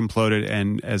Hill Jack imploded,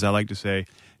 and as I like to say,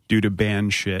 due to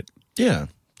band shit. Yeah.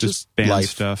 Just band life.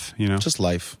 stuff, Just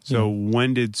life. So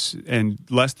when and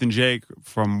Less Than Jake,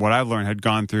 from what I've learned, had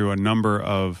gone through a number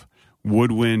of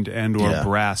woodwind and or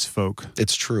brass folk.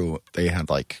 It's true. They had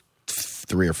like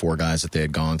 3 or 4 guys that they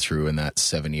had gone through in that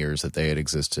 7 years that they had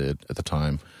existed at the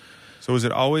time. So was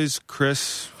it always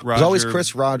Chris, Roger? It was always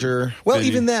Chris, Roger. Well, Vinny?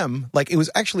 even them. Like, it was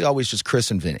actually always just Chris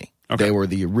and Vinny. Okay. They were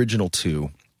the original 2.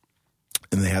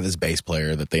 And they had this bass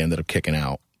player that they ended up kicking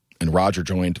out. And Roger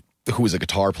joined, who was a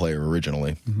guitar player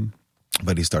originally. Mm-hmm.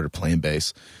 But he started playing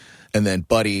bass. And then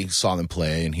Buddy saw them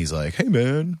play, and he's like, hey,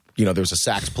 man. There was a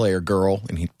sax player girl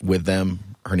and with them.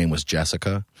 Her name was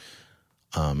Jessica.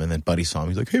 And then Buddy saw him.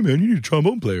 He's like, hey, man, you need a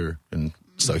trombone player. And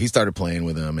so he started playing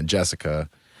with them and Jessica.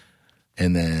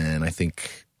 And then I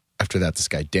think after that, this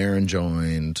guy Darren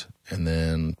joined. And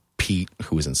then Pete,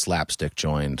 who was in Slapstick,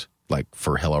 joined, like,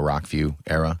 for Hello Rockview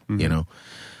era,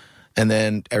 And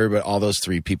then all those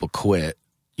 3 people quit.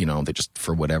 They just,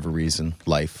 for whatever reason,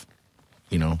 life.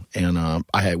 And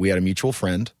we had a mutual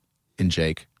friend in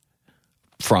Jake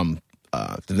from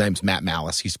the name's Matt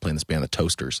Malice. He used to play in this band, the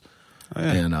Toasters,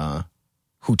 and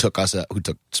who took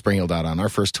Spring Hill out on our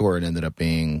first tour and ended up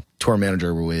being tour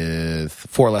manager with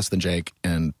 4 Less Than Jake,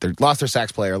 and they lost their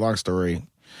sax player. Long story. And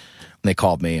they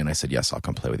called me, and I said, yes, I'll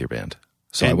come play with your band.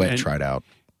 So I went and tried out.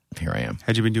 Here I am.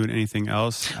 Had you been doing anything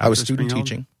else? I was student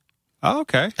teaching. Oh,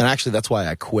 okay. And actually, that's why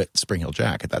I quit Spring Hill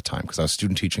Jack at that time, because I was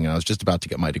student teaching and I was just about to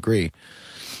get my degree.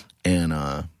 And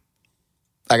I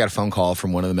got a phone call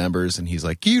from one of the members, and he's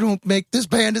like, this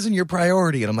band isn't your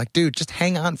priority. And I'm like, dude, just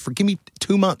hang on. Give me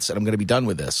 2 months, and I'm going to be done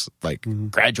with this. Like,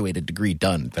 graduated, degree,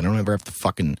 done. Then I don't ever have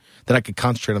to then I could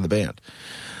concentrate on the band.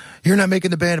 You're not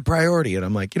making the band a priority. And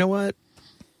I'm like, you know what?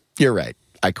 You're right.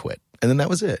 I quit. And then that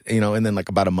was it. And then like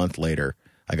about a month later,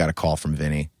 I got a call from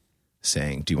Vinny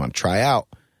saying, do you want to try out?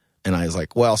 And I was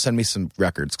like, well, send me some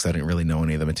records, because I didn't really know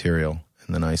any of the material.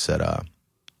 And then I said, I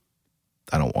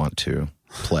don't want to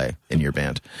play in your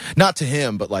band. Not to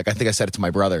him, but like, I think I said it to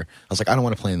my brother. I was like, I don't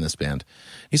want to play in this band.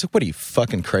 He's like, what are you,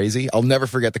 fucking crazy? I'll never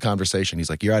forget the conversation. He's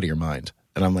like, you're out of your mind.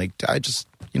 And I'm like, I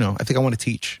think I want to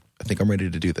teach. I think I'm ready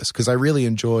to do this. Because I really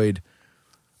enjoyed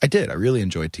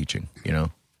teaching,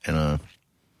 And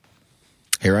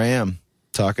here I am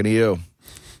talking to you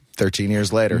 13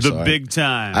 years later. Big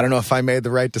time. I don't know if I made the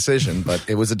right decision, but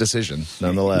it was a decision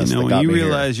nonetheless. When you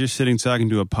realize you're sitting talking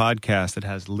to a podcast that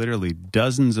has literally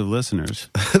dozens of listeners,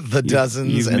 you've made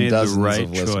dozens the right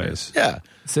of listeners. choice. Yeah.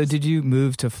 So did you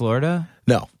move to Florida?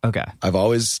 No. Okay. I've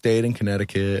always stayed in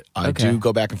Connecticut. I do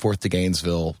go back and forth to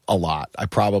Gainesville a lot. I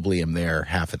probably am there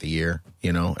half of the year,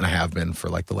 and I have been for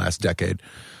like the last decade.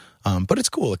 But it's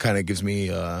cool. It kind of gives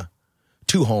me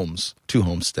 2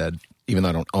 homestead. Even though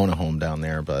I don't own a home down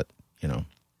there, but,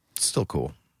 it's still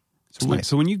cool.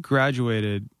 So when you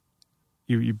graduated,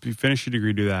 you finished your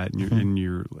degree, do that, and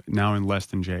you're now in Less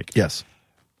Than Jake. Yes.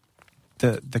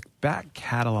 The back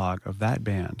catalog of that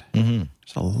band, there's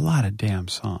a lot of damn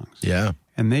songs. Yeah.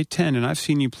 And and I've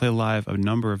seen you play live a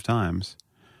number of times,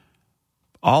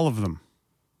 all of them.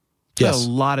 Yes. A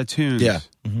lot of tunes. Yeah.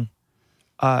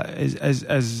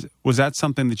 Was that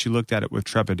something that you looked at it with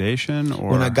trepidation?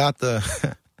 Or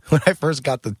When I first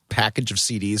got the package of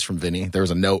CDs from Vinny, there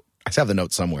was a note. I have the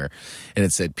note somewhere, and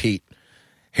it said, Pete,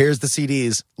 here's the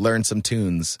CDs, learn some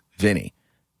tunes, Vinny.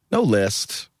 No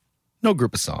list, no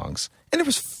group of songs. And it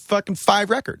was fucking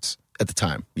 5 records at the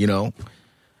time,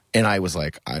 And I was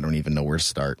like, I don't even know where to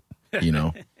start,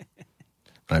 And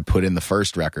I put in the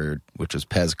first record, which was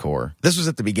Pezcore. This was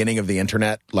at the beginning of the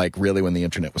internet, like really when the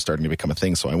internet was starting to become a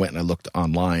thing. So I went and I looked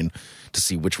online to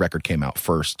see which record came out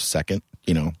first, second.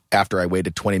 After I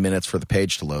waited 20 minutes for the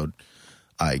page to load,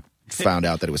 I found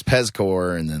out that it was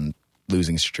Pezcore and then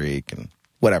Losing Streak and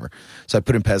whatever. So I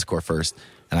put in Pezcore first,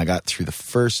 and I got through the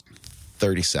first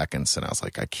 30 seconds, and I was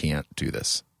like, I can't do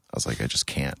this. I was like, I just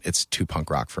can't. It's too punk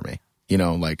rock for me.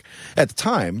 Like at the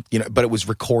time, but it was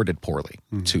recorded poorly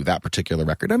to that particular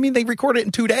record. I mean, they recorded it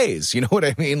in 2 days. You know what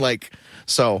I mean? Like,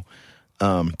 so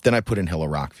then I put in Hello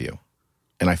Rockview,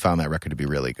 and I found that record to be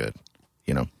really good.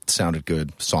 It sounded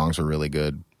good. Songs were really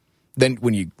good. Then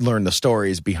when you learn the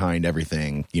stories behind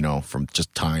everything, from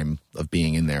just time of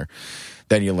being in there,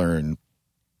 then you learn,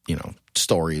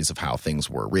 stories of how things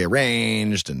were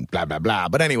rearranged and blah, blah, blah.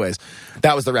 But anyways,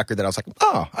 that was the record that I was like,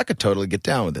 oh, I could totally get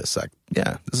down with this. Like,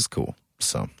 yeah, this is cool.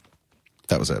 So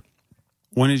that was it.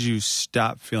 When did you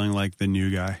stop feeling like the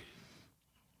new guy?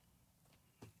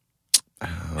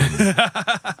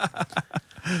 I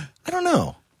don't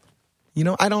know.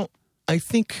 I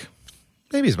think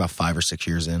maybe it's about 5 or 6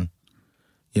 years in.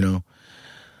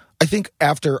 I think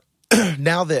after,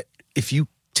 now that if you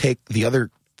take the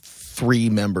other 3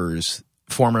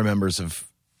 former members of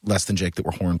Less Than Jake that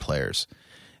were horn players,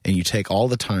 and you take all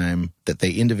the time that they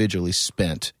individually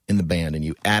spent in the band and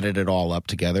you added it all up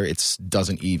together, it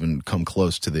doesn't even come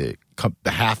close to the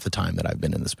half the time that I've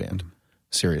been in this band.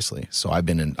 Seriously. So I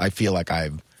feel like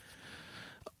I've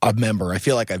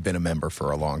been a member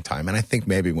for a long time. And I think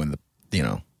maybe when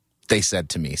they said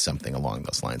to me something along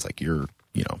those lines, like,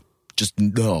 just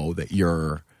know that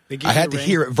you're, I had to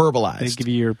hear it verbalized. They give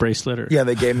you your bracelet? Yeah,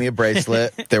 they gave me a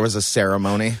bracelet. There was a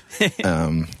ceremony.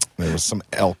 There was some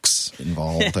elks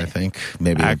involved, I think.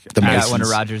 Maybe I the Masons. got one of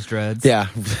Roger's dreads. Yeah,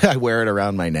 I wear it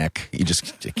around my neck. You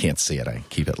can't see it. I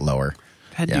keep it lower.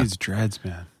 That dude's dreads,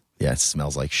 man. Yeah, it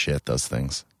smells like shit, those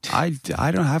things. I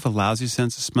don't have a lousy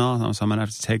sense of smell, so I'm going to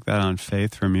have to take that on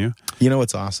faith from you. You know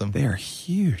what's awesome? They are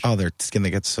huge. Oh, their skin, they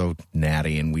get so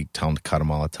natty, and we tell him to cut them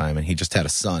all the time. And he just had a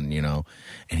son, and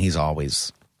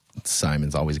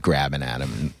Simon's always grabbing at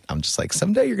him. And I'm just like,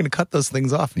 someday you're going to cut those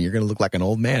things off, and you're going to look like an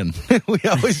old man. We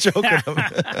always joke with him.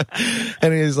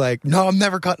 And he's like, no, I'm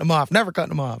never cutting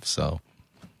them off. So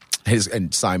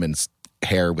and Simon's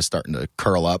hair was starting to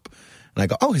curl up. And I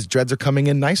go, oh, his dreads are coming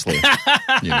in nicely.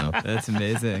 That's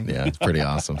amazing. Yeah, it's pretty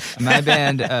awesome. My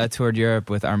band toured Europe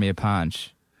with Army of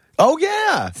Punch. Oh,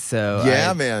 yeah. So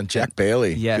man. Jack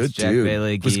Bailey. Yes, Good Jack dude.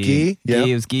 Bailey. Was Guy? Yeah.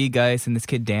 It was Guy, Geis, and this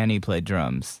kid Danny played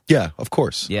drums. Yeah, of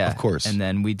course. Yeah. Of course. And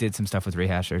then we did some stuff with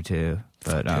Rehasher, too.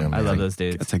 But Yeah, I love those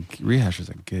dudes. Rehasher's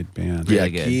a good band. yeah,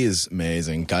 good. Guy is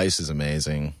amazing. Geis is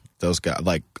amazing. Those guys,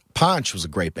 like, Ponch was a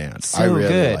great band. So I really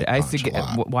good. liked I used Ponch a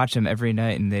lot. to watch them every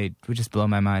night, and they would just blow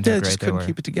my mind how Yeah, great just they couldn't were.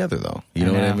 keep it together, though. You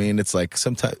know what I mean? It's like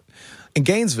sometimes in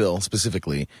Gainesville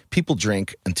specifically, people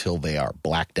drink until they are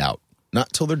blacked out,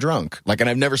 not till they're drunk. Like, and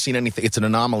I've never seen anything. It's an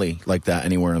anomaly like that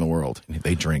anywhere in the world.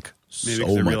 They drink Maybe so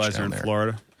because they much realize they're down in there.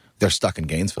 Florida. They're stuck in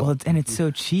Gainesville. Well, and it's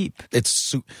so cheap.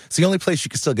 It's the only place you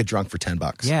can still get drunk for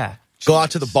 $10. Yeah. Go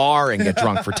out to the bar and get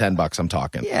drunk for $10. I'm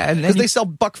talking. Yeah, and then because they sell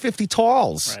 $1.50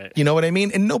 talls. Right. You know what I mean?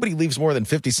 And nobody leaves more than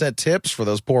 50-cent tips for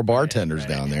those poor bartenders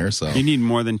down there. So You need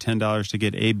more than $10 to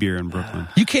get a beer in Brooklyn.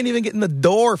 you can't even get in the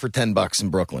door for $10 in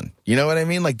Brooklyn. You know what I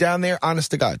mean? Like down there, honest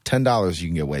to God, $10 you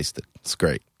can get wasted. It's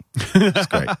great. It's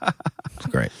great. It's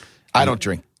great. I don't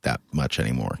drink that much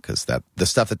anymore because the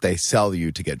stuff that they sell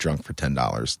you to get drunk for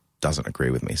 $10 doesn't agree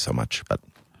with me so much. But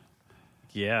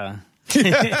Yeah.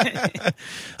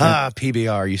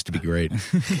 PBR used to be great.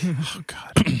 Oh,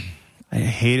 God. I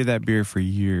hated that beer for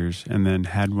years and then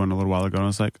had one a little while ago. And I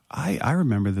was like, I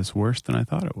remember this worse than I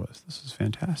thought it was. This is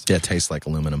fantastic. Yeah, it tastes like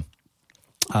aluminum.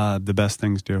 The best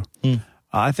things do.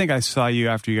 I think I saw you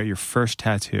after you got your first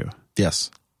tattoo.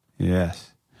 Yes,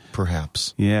 Yes.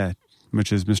 perhaps. Yeah.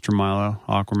 Which is Mr. Milo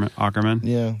Ackerman.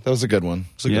 Yeah, that was a good one. It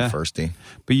was a good firstie.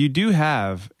 But you do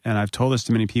have, and I've told this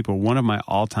to many people, one of my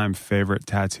all-time favorite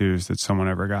tattoos that someone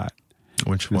ever got.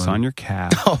 Which And one? it's on your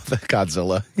calf. Oh, the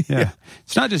Godzilla. Yeah.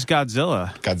 It's not just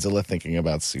Godzilla. Godzilla thinking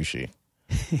about sushi.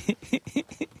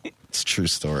 It's a true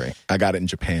story. I got it in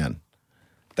Japan.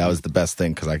 That was the best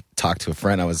thing because I talked to a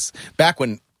friend. I was back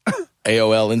when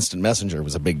AOL Instant Messenger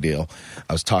was a big deal.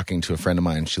 I was talking to a friend of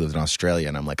mine. She lived in Australia,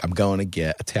 and I'm like, I'm going to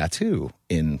get a tattoo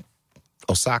in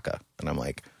Osaka. And I'm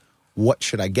like, what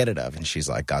should I get it of? And she's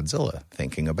like, Godzilla,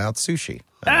 thinking about sushi.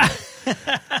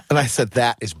 And I said,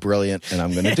 that is brilliant, and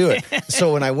I'm going to do it.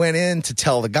 So when I went in to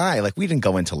tell the guy, like, we didn't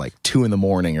go until like 2 a.m.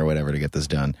 or whatever to get this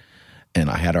done. And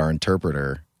I had our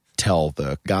interpreter tell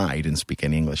the guy, he didn't speak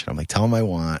any English. And I'm like, tell him I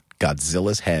want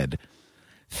Godzilla's head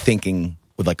thinking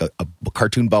with like a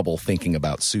cartoon bubble thinking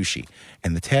about sushi.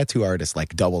 And the tattoo artist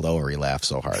like doubled over. He laughed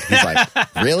so hard. He's like,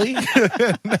 really?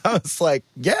 And I was like,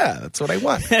 yeah, that's what I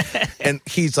want. And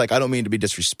he's like, I don't mean to be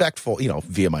disrespectful,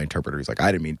 via my interpreter. He's like,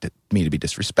 I didn't mean to be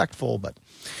disrespectful, but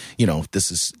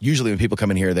this is usually when people come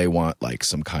in here, they want like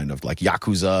some kind of like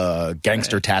Yakuza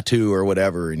gangster tattoo or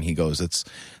whatever. And he goes,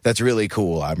 that's really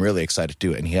cool. I'm really excited to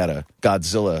do it. And he had a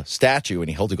Godzilla statue and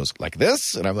he holds it, goes like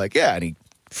this. And I'm like, yeah. And he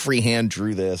freehand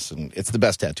drew this, and it's the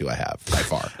best tattoo I have by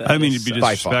far. I mean, to be By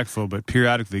far. disrespectful, but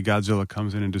periodically Godzilla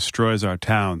comes in and destroys our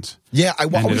towns. Yeah,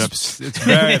 It's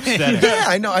very upsetting. Yeah,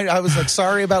 I know. I was like,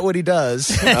 sorry about what he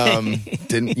does.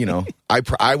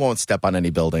 I won't step on any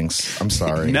buildings. I'm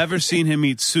sorry. Never seen him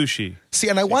eat sushi. See,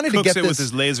 and I wanted to Cooks get it this with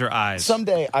his laser eyes.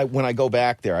 someday. When I go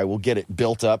back there, I will get it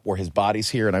built up where his body's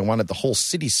here, and I wanted the whole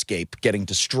cityscape getting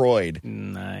destroyed.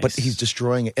 Nice. But he's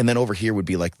destroying it, and then over here would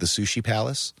be like the sushi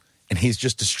palace. and he's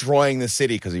just destroying the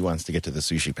city because he wants to get to the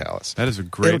Sushi Palace. That is a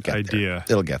great idea.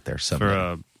 It'll get there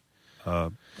someday.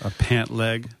 For a pant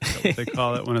leg, is that what they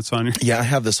call it when it's on your... Yeah, I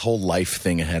have this whole life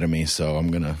thing ahead of me, so I'm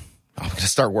gonna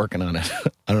start working on it.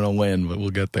 I don't know when, but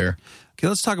we'll get there. Okay,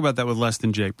 let's talk about that with Less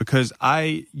Than Jake, because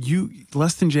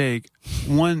Less Than Jake,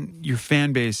 your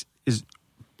fan base is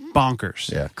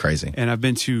bonkers. Yeah, crazy. And I've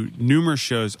been to numerous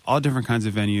shows, all different kinds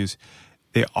of venues.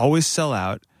 They always sell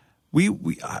out.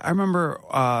 I remember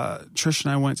Trish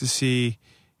and I went to see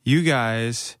you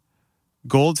guys,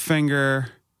 Goldfinger,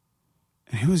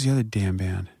 and who was the other damn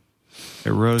band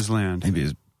at Roseland? Maybe it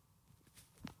was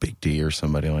Big D or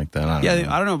somebody like that. I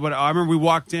don't know, but I remember we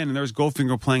walked in and there was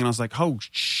Goldfinger playing, and I was like, "Oh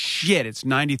shit, it's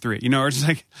 '93!" You know, it's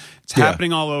like it's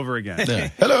happening all over again. Yeah.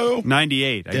 Hello,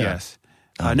 '98, I guess.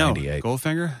 No, 98.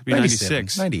 Goldfinger? It'd be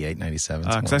 96. 98, 97.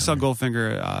 Because I saw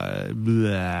Goldfinger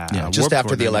just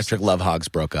after the Electric Love Hogs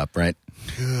broke up, right?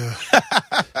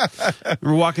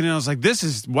 We're walking in, I was like,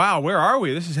 wow, where are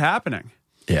we? This is happening.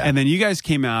 Yeah. And then you guys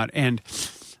came out, and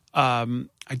I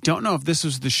don't know if this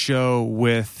was the show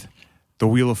with the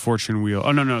Wheel of Fortune wheel.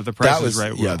 Oh, no, the Price is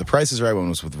Right wheel. Yeah, the Price is Right one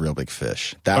was with Real Big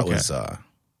Fish. That was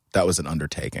an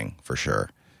undertaking for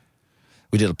sure.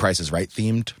 We did a Price is Right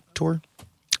themed tour.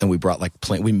 And we brought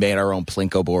we made our own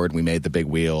Plinko board. We made the big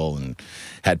wheel and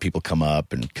had people come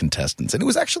up and contestants. And it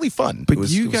was actually fun. But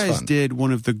you guys did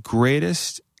one of the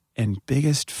greatest and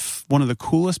biggest, one of the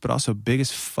coolest, but also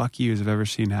biggest fuck yous I've ever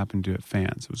seen happen to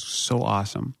fans. It was so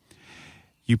awesome.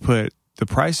 You put the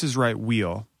Price is Right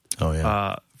wheel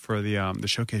for the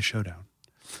Showcase Showdown.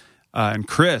 And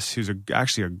Chris, who's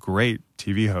actually a great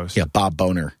TV host. Yeah, Bob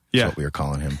Boner. Yeah. That's what we were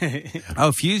calling him.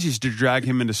 Oh, Fuse used to drag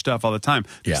him into stuff all the time.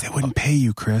 Because they wouldn't pay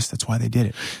you, Chris. That's why they did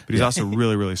it. But he's also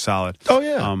really, really solid. Oh,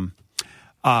 yeah.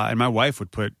 And my wife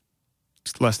would put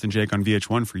Less Than Jake on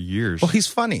VH1 for years. Well, he's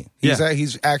funny. He's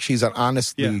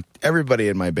honestly, everybody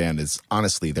in my band is,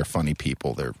 honestly, they're funny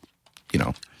people. They're,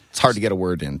 it's hard to get a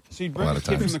word in so you'd a bring lot a of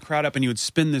kid from times. the crowd up and you would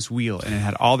spin this wheel and it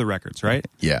had all the records, right?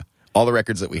 Yeah. All the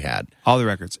records that we had. All the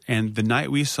records. And the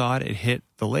night we saw it, it hit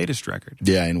the latest record.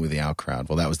 Yeah, and with the Out Crowd.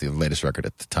 Well, that was the latest record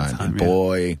at the time. And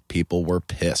boy, people were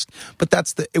pissed. But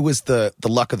it was the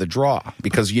luck of the draw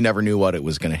because you never knew what it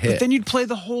was going to hit. But then you'd play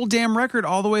the whole damn record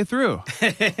all the way through.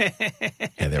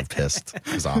 Yeah, they were pissed.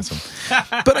 It was awesome.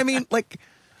 But I mean,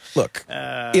 look,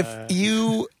 if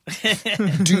you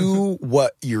do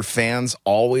what your fans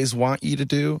always want you to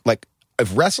do,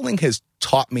 if wrestling has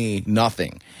taught me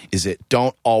nothing, is it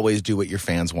don't always do what your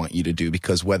fans want you to do,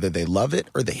 because whether they love it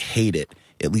or they hate it,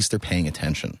 at least they're paying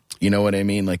attention. You know what I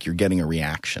mean? You're getting a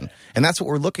reaction. And that's what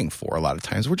we're looking for a lot of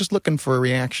times. We're just looking for a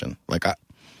reaction.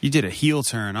 You did a heel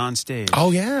turn on stage. Oh,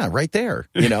 yeah, right there.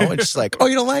 It's just oh,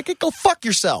 you don't like it? Go fuck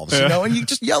yourselves, and you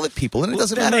just yell at people, and it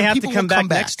doesn't matter. They have people to come will back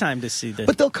next time to see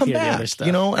But they'll come back,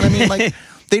 And I mean,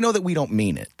 they know that we don't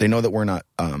mean it. They know that we're not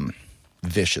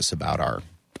vicious about our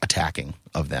attacking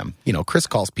of them. Chris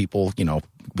calls people,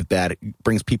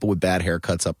 brings people with bad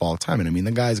haircuts up all the time. And I mean,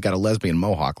 the guy's got a lesbian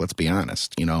mohawk, let's be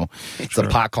honest, It's a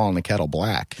pot calling the kettle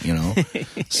black,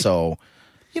 So,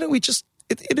 we just,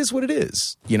 it is what it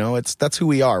is. That's who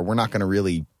we are. We're not going to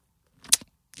really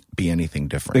be anything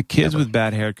different. The kids with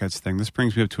bad haircuts thing, this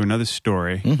brings me up to another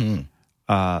story.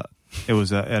 Mm-hmm. It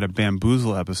was at a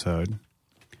Bamboozle episode.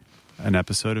 An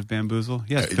episode of Bamboozle?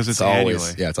 Yes, because it's always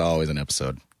annually. Yeah, it's always an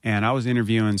episode. And I was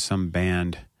interviewing some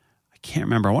band. I can't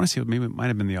remember. I want to say maybe it might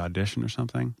have been the audition or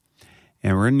something.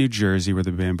 And we're in New Jersey where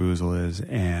the Bamboozle is,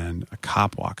 and a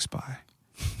cop walks by.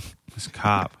 This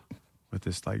cop with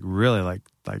this really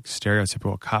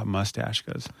stereotypical cop mustache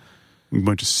goes, a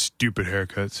bunch of stupid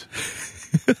haircuts.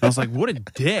 And I was like, what a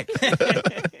dick.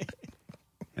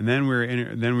 And then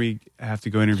we have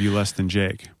to go interview Less Than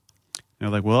Jake. And they're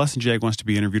like, well, Less Than Jake wants to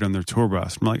be interviewed on their tour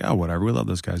bus. I'm like, oh, whatever. We love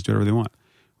those guys. Do whatever they want.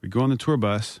 We go on the tour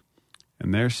bus,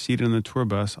 and they're seated on the tour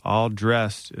bus, all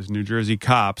dressed as New Jersey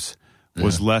cops,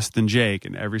 was Less Than Jake,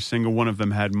 and every single one of them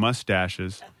had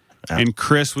mustaches. And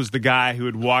Chris was the guy who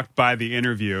had walked by the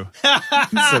interview.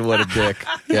 Said, what a dick.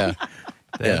 Yeah.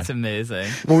 That's amazing.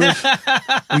 Well,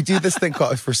 we do this thing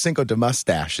called, for Cinco de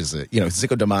Mustache,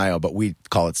 Cinco de Mayo, but we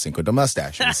call it Cinco de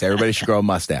Mustache. We say everybody should grow a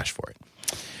mustache for it.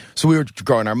 So we were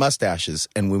growing our mustaches,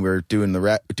 and when we were doing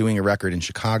doing a record in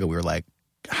Chicago, we were like,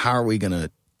 how are we going to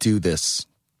do this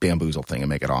Bamboozle thing and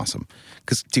make it awesome?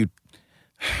 Because, dude,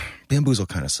 Bamboozle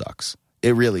kind of sucks.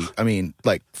 It really,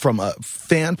 from a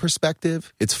fan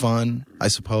perspective, it's fun, I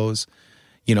suppose,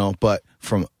 but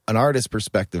from an artist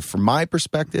perspective, from my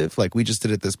perspective, we just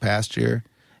did it this past year,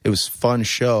 it was a fun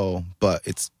show, but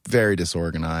it's very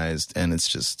disorganized, and it's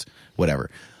just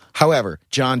whatever. However,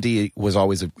 John D was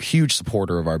always a huge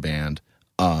supporter of our band,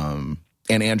 and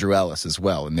and Andrew Ellis as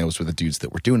well. And those were the dudes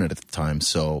that were doing it at the time.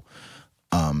 So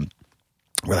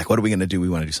we're like, what are we going to do? We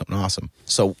want to do something awesome.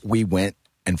 So we went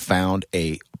and found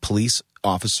a police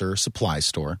officer supply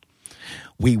store.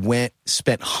 We went,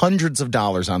 spent hundreds of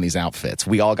dollars on these outfits.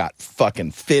 We all got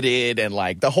fucking fitted and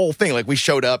like the whole thing. Like we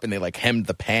showed up and they like hemmed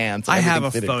the pants. I have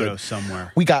a fitted photo good.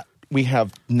 somewhere. We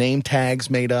have name tags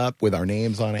made up with our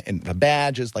names on it and the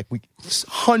badges. Like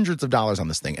hundreds of dollars on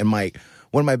this thing. And one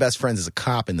of my best friends is a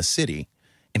cop in the city,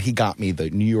 and he got me the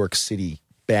New York City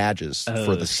badges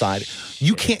for the side.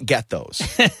 You can't get those.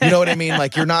 You know what I mean?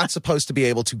 Like you're not supposed to be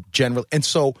able to generally. And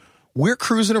so we're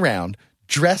cruising around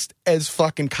dressed as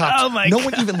fucking cops. Oh my no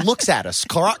God. one even looks at us.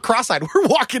 Cross-eyed. We're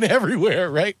walking everywhere,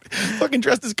 right? Fucking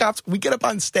dressed as cops. We get up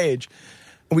on stage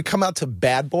and we come out to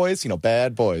Bad Boys. You know,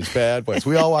 Bad Boys.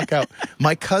 We all walk out.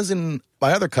 My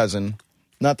other cousin,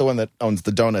 not the one that owns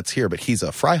the donuts here, but he's a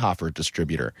Freihofer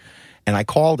distributor. And I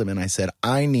called him and I said,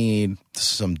 I need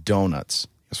some donuts.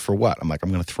 He goes, for what? I'm like,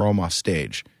 I'm going to throw them off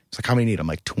stage. He's like, how many do you need? I'm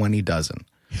like, 20 dozen.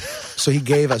 So he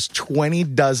gave us 20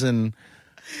 dozen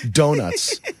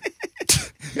donuts.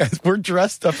 We're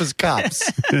dressed up as cops.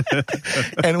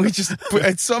 And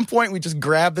at some point, we just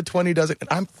grabbed the 20 dozen. And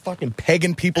I'm fucking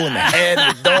pegging people in the head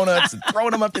with donuts and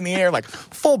throwing them up in the air like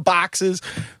full boxes.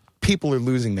 People are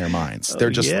losing their minds. They're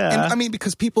just, yeah. and I mean,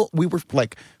 because people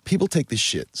take this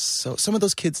shit. So some of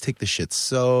those kids take this shit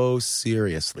so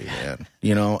seriously, man,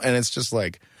 you know? And it's just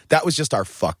like, that was just our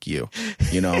fuck you,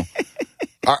 you know?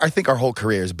 I think our whole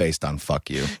career is based on fuck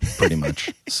you, pretty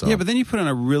much. So. Yeah, but then you put on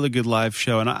a really good live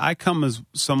show, and I come as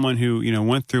someone who, you know,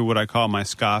 went through what I call my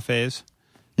ska phase,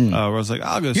 where I was like,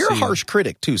 I'll go see. You're a harsh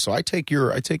critic too, so I take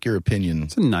your opinion.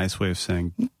 It's a nice way of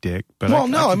saying dick, but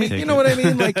Well, I I mean, you know what I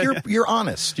mean? Like you're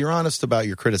honest. You're honest about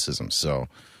your criticism, so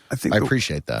I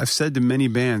appreciate that. I've said to many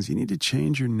bands, you need to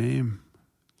change your name.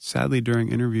 Sadly, during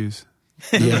interviews,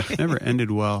 Yeah. it never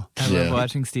ended well. I Yeah. love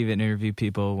watching Steven interview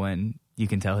people when you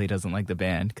can tell he doesn't like the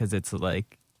band, because it's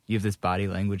like you have this body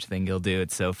language thing you'll do.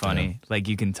 It's so funny. Like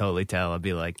you can totally tell. I'll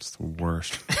be like, It's the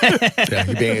worst. Yeah,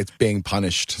 it's being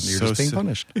punished. You're just being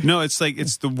punished. No, it's like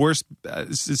it's the worst.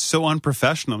 It's so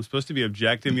unprofessional. I'm supposed to be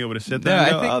objective, be able to sit there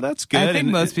and go, oh, that's good. I think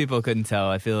And most people couldn't tell.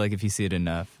 I feel like if you see it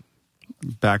enough.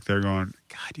 back there going,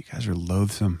 God, you guys are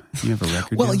loathsome. You have a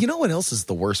record Well, deal? you know what else is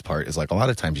the worst part is like a lot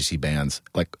of times you see bands,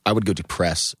 like I would go to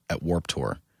press at Warped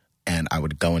Tour and I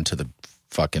would go into the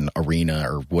fucking arena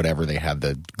or whatever they have,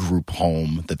 the group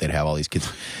home that they'd have all these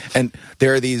kids. And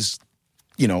there are these,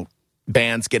 you know,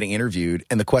 bands getting interviewed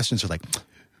and the questions are like,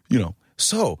 you know,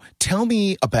 so tell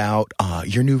me about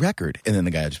your new record. And then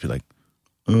the guy would just be like,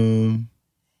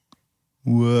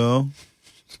 well,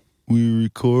 we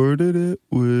recorded it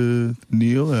with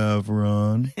Neil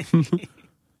Averon.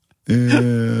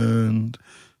 And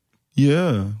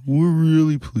yeah, we're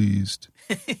really pleased.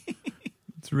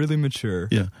 It's really mature.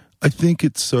 Yeah. I think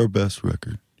it's our best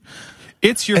record.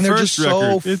 It's your And they're first just so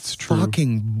record. It's true.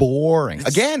 fucking boring.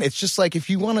 Again, it's just like if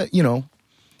you want to, you know,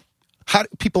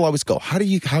 people always go, how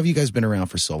have you guys been around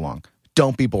for so long?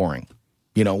 Don't be boring.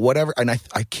 You know, whatever. And I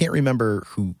can't remember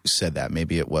who said that.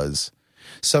 Maybe it was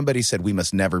somebody said we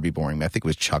must never be boring. I think it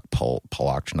was Chuck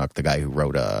Palahniuk, the guy who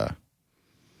wrote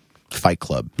Fight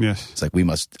Club. Yes. It's like we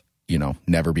must, you know,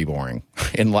 never be boring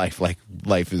in life. Like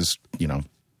life is, you know,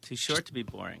 Too short to be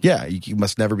boring. yeah, you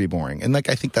must never be boring. And like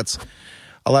I think that's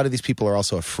a lot of these people are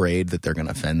also afraid that they're going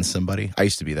to offend somebody. I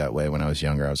used to be that way when I was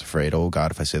younger. I was afraid, oh God,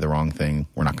 if I say the wrong thing,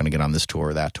 we're not going to get on this tour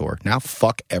or that tour. Now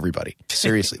fuck everybody.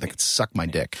 Seriously, they could suck my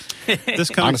dick. This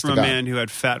coming Honest from a to God. man who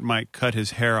had Fat Mike cut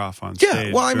his hair off on Yeah,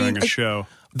 stage well, I during mean, a show.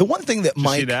 The one thing that Did you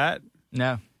see Mike, that?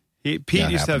 No. Pete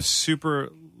That used to have happened. super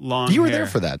long You were hair. there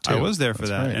for that, too. I was there for That's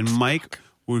that. right. And Mike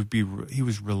he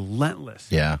was relentless.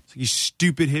 yeah, It's like, you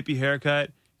stupid hippie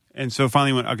haircut. And so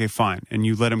finally went, okay, fine. And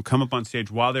you let him come up on stage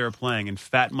while they were playing, and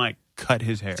Fat Mike cut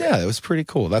his hair. yeah, it was pretty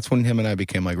cool. That's when him and I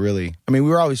became like really. I mean, we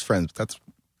were always friends. But that's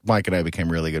Mike and I became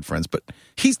really good friends. But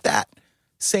he's that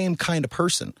same kind of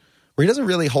person where he doesn't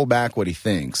really hold back what he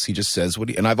thinks. He just says what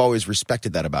he. And I've always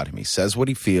respected that about him. He says what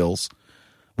he feels,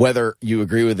 whether you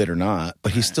agree with it or not.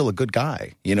 But he's still a good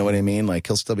guy. You know what I mean? Like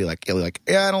he'll still be like,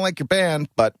 yeah, I don't like your band,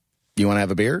 but you want to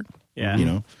have a beer? Yeah. You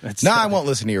know, That's I won't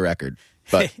listen to your record,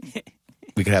 but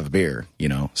we could have a beer, you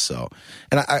know? So,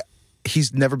 and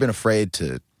he's never been afraid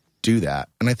to do that.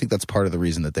 And I think that's part of the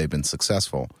reason that they've been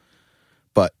successful.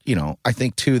 But, you know, I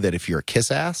think too that if you're a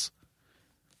kiss ass,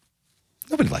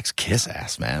 nobody likes kiss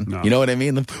ass, man. No. You know what I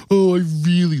mean? Oh, I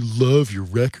really love your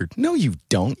record. No, you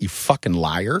don't, you fucking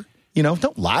liar. You know,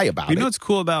 don't lie about You it. know what's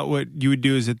cool about what you would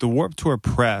do is at the Warped Tour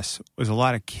press was a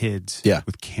lot of kids Yeah.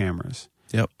 with cameras.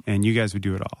 Yep. And you guys would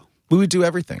do it all. We would do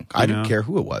everything. I didn't care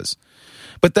who it was.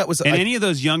 But that was... And any of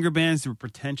those younger bands that were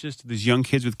pretentious to these young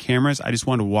kids with cameras, I just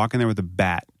wanted to walk in there with a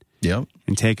bat. Yep.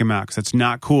 And take them out, because that's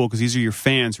not cool, because these are your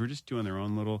fans who are just doing their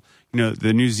own little,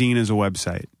 the new zine is a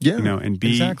website. Yeah, and B,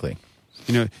 exactly.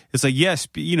 It's like, yes,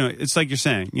 it's like you're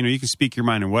saying, you can speak your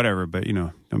mind and whatever, but,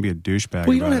 don't be a douchebag.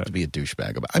 Well, you don't have to be a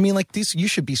douchebag about it. I mean, like, you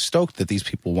should be stoked that these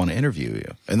people want to interview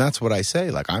you. And that's what I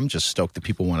say. Like, I'm just stoked that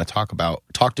people want to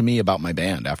talk to me about my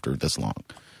band after this long,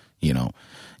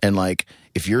 And, like,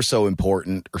 if you're so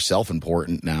important or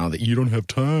self-important now that you don't have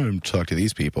time to talk to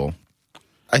these people,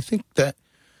 I think that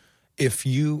if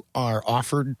you are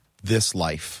offered this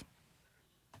life,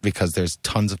 because there's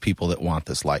tons of people that want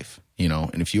this life,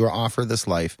 and if you are offered this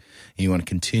life and you want to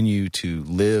continue to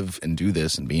live and do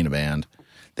this and be in a band,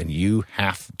 then you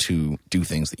have to do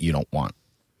things that you don't want.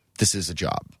 This is a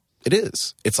job. It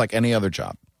is. It's like any other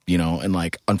job, and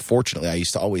like, unfortunately, I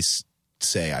used to always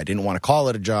say I didn't want to call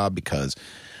it a job because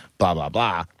blah, blah,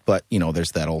 blah. But,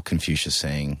 there's that old Confucius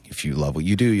saying, if you love what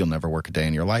you do, you'll never work a day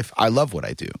in your life. I love what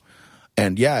I do.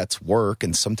 And yeah, it's work,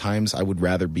 and sometimes I would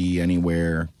rather be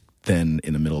anywhere than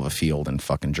in the middle of a field in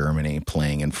fucking Germany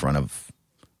playing in front of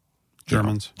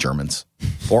Germans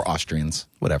or Austrians,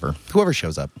 whatever, whoever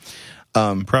shows up.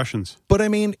 Prussians. But I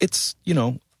mean, it's,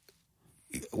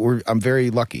 I'm very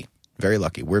lucky. Very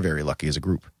lucky. We're very lucky as a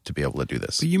group to be able to do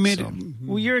this. But you made it.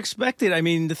 Well, you're expected. I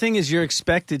mean, the thing is, you're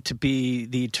expected to be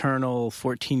the eternal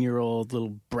 14-year-old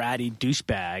little bratty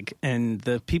douchebag. And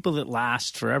the people that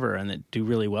last forever and that do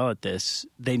really well at this,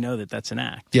 they know that that's an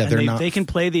act. Yeah, and they can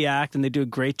play the act and they do a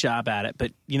great job at it.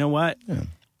 But you know what? Yeah.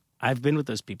 I've been with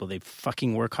those people. They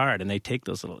fucking work hard and they take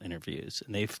those little interviews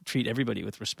and they treat everybody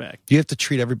with respect. You have to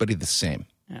treat everybody the same.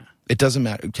 Yeah. It doesn't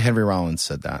matter. Henry Rollins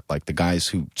said that. Like, the guys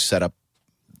who set up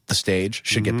the stage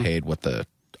should get paid what the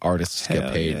artists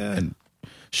get paid and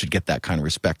should get that kind of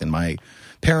respect. And my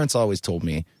parents always told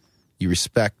me, you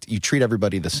treat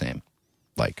everybody the same.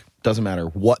 Like, doesn't matter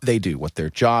what they do, what their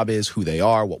job is, who they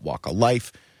are, what walk of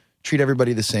life, treat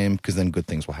everybody the same, because then good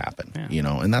things will happen,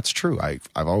 and that's true. I've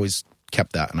always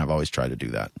kept that, and I've always tried to do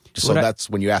that. So that's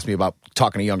when you ask me about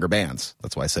talking to younger bands,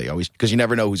 that's why I say always, because you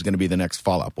never know who's going to be the next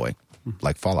Fall Out Boy.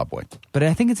 Like Fall Out Boy. But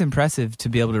I think it's impressive to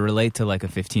be able to relate to like a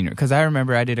 15-year-old. Because I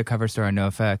remember I did a cover story on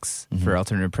NoFX for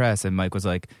Alternative Press, and Mike was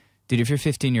like, dude, if you're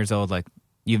 15 years old, like,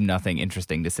 you have nothing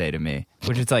interesting to say to me.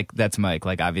 Which is like, that's Mike.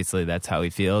 Like, obviously that's how he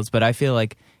feels. But I feel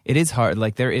like it is hard.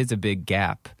 Like, there is a big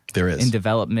gap. There is. In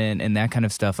development and that kind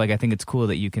of stuff. Like, I think it's cool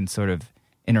that you can sort of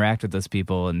interact with those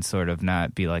people and sort of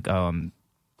not be like, oh,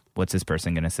 what's this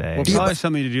person going to say? Well, probably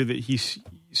something to do that he's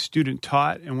student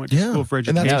taught and went to school for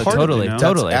education. And that's part totally, of it,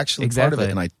 totally. That's actually part of it.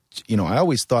 And I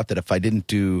always thought that if I didn't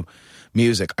do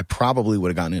music, I probably would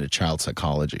have gotten into child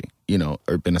psychology,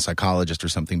 or been a psychologist or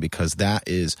something, because that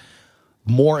is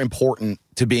more important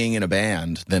to being in a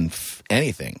band than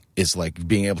anything, is like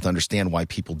being able to understand why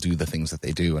people do the things that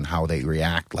they do and how they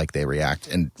react like they react,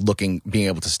 and being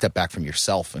able to step back from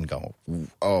yourself and go,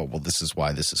 oh, well, this is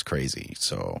why this is crazy.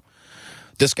 So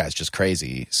this guy's just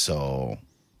crazy. So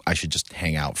I should just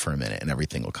hang out for a minute and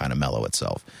everything will kind of mellow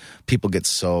itself. People get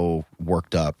so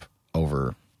worked up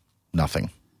over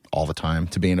nothing all the time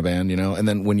to be in a band, and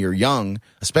then when you're young,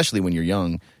 especially when you're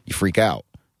young, you freak out,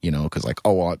 because like,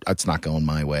 oh, well, it's not going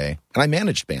my way. And I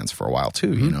managed bands for a while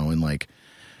too, and like,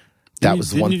 that was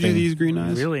the one thing. Didn't you do these Green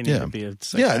Eyes? Really need to be a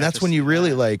psychiatrist. Yeah, and that's when you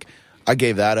really like, I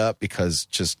gave that up because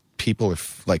just people are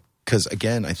like, because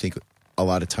again, I think a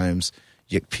lot of times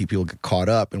people get caught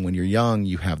up, and when you're young,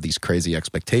 you have these crazy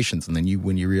expectations, and then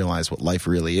when you realize what life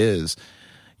really is,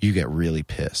 you get really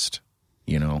pissed.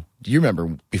 Do you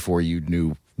remember before you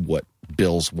knew what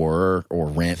bills were, or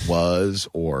rent was,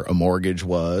 or a mortgage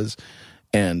was,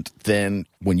 and then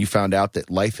when you found out that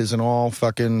life isn't all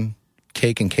fucking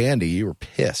cake and candy, you were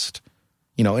pissed.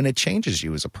 And it changes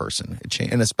you as a person.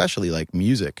 And especially like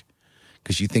music,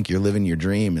 because you think you're living your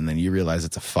dream, and then you realize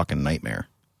it's a fucking nightmare.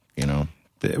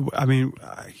 I mean,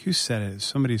 who said it?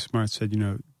 Somebody smart said,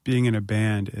 being in a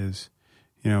band is,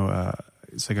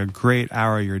 it's like a great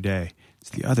hour of your day.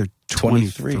 It's the other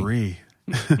 23.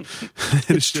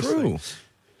 It's true.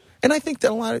 And I think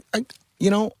that a lot of,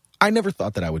 I never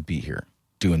thought that I would be here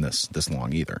doing this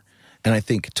long either. And I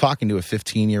think talking to a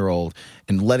 15-year-old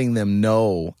and letting them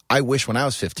know, I wish when I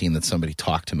was 15 that somebody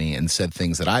talked to me and said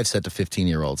things that I've said to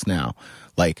 15-year-olds now.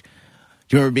 Like,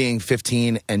 do you remember being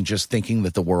 15 and just thinking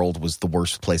that the world was the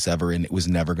worst place ever and it was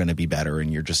never going to be better,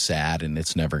 and you're just sad and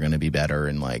it's never going to be better?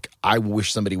 And like, I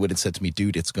wish somebody would have said to me,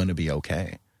 dude, it's going to be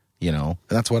okay. you know,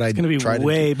 and that's what I going to be try to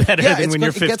way do. better than when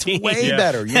you're 15. It gets way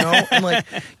better, you know, and like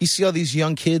you see all these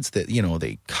young kids that, you know,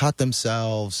 they cut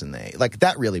themselves and they like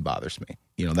that really bothers me.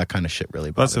 You know, that kind of shit really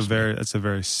bothers me. That's a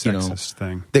very sexist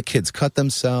thing. The kids cut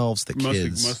themselves.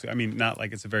 Mostly, I mean, not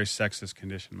like it's a very sexist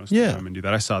condition. Most of the women do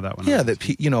that. I saw that one. Yeah,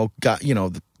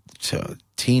 the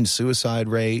teen suicide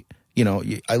rate. You know,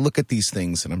 I look at these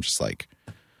things and I'm just like,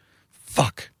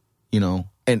 fuck, you know.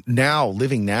 And now,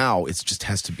 living now, it just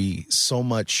has to be so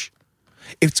much.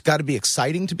 It's got to be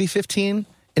exciting to be 15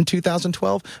 in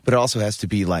 2012, but it also has to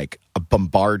be like a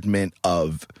bombardment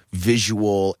of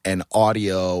visual and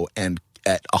audio and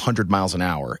at 100 miles an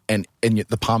hour and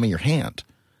the palm of your hand.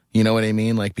 You know what I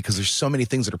mean? Like, because there's so many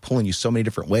things that are pulling you so many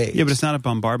different ways. Yeah, but it's not a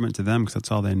bombardment to them because that's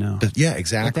all they know. But yeah,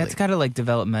 exactly. But that's got to like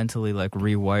developmentally like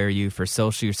rewire you for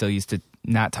social. You're so used to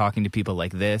not talking to people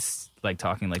like this, like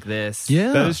talking like this.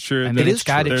 Yeah. That is true. I mean, it's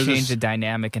got true. to change the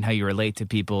dynamic and how you relate to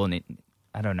people. And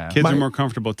I don't know. Kids are more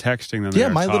comfortable texting than they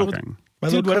are talking.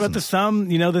 Dude, what about the thumb?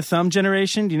 You know the thumb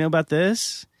generation? Do you know about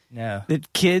this? No. The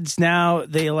kids now,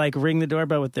 they like ring the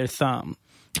doorbell with their thumb.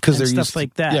 Because they're stuff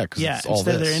like that. Yeah,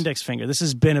 instead of their index finger. This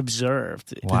has been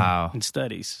observed. Wow. In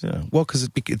studies. Yeah. Well, because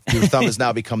your thumb has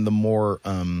now become the more.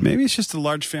 Maybe it's just a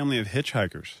large family of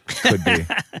hitchhikers. Could be.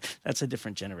 That's a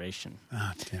different generation.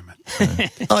 Oh, damn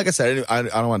it. Like I said, I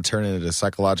don't want to turn it into a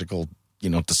psychological,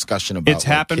 discussion about. It's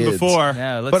happened kids. before.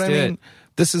 Yeah, let's do it.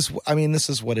 This is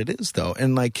what it is, though,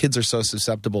 and like kids are so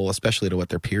susceptible, especially to what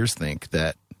their peers think.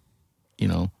 That,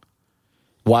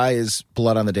 why is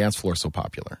Blood on the Dance Floor so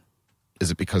popular? Is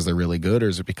it because they're really good, or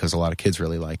is it because a lot of kids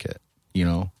really like it?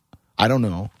 I don't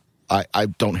know. I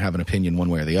don't have an opinion one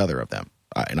way or the other of them,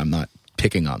 and I'm not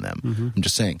picking on them. Mm-hmm. I'm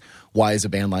just saying, why is a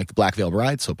band like Black Veil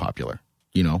Brides so popular?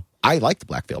 I like the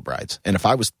Black Veil Brides, and if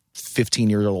I was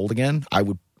 15 years old again, I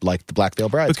would like the Black Veil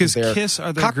Brides because Kiss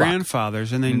are their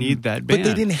grandfathers, and they need that band. But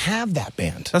they didn't have that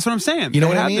band. That's what I'm saying. You know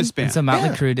what I mean? This band. And so Motley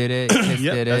Crue did it, Kiss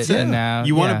did it, and now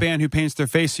you want a band who paints their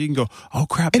face, so you can go, oh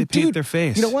crap, they paint their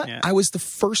face. You know what? Yeah. I was the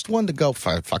first one to go,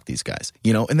 fuck these guys.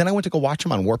 And then I went to go watch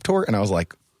them on Warped Tour, and I was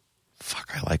like, fuck,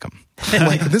 I like them.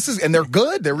 Like and they're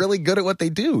good. They're really good at what they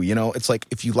do. It's like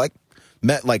if you like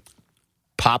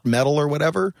pop metal or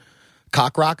whatever,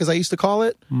 cock rock as I used to call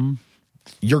it. Mm.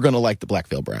 You're gonna like the Black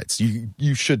Veil Brides.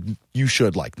 You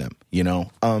should like them.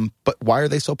 But why are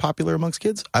they so popular amongst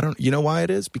kids? I don't. You know why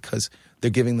it is? Because they're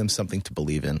giving them something to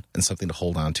believe in and something to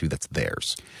hold on to that's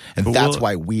theirs. And that's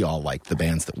why we all liked the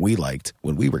bands that we liked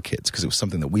when we were kids, because it was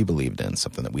something that we believed in,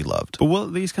 something that we loved. But will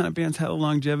these kind of bands have a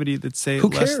longevity that say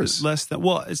who cares? less than?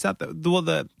 Well, it's not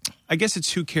the. I guess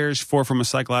it's who cares from a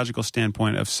psychological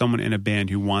standpoint of someone in a band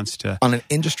who wants to. On an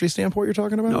industry standpoint, you're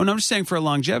talking about? No, I'm just saying for a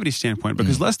longevity standpoint,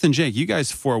 because Less Than Jake, you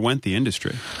guys forewent the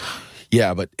industry.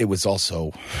 Yeah, but it was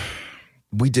also,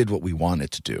 we did what we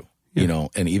wanted to do,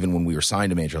 and even when we were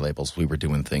signed to major labels, we were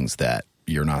doing things that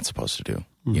you're not supposed to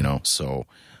do, so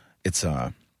it's,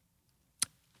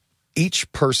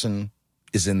 each person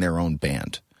is in their own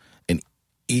band, and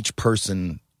each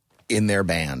person in their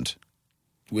band,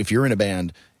 if you're in a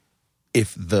band,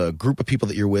 if the group of people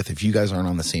that you're with, if you guys aren't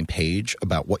on the same page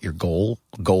about what your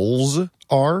goals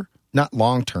are, not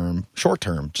long-term,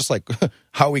 short-term, just like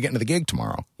how are we getting to the gig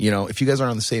tomorrow? If you guys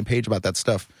aren't on the same page about that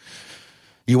stuff,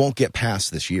 you won't get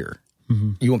past this year.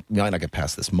 Mm-hmm. You might not get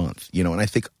past this month, and I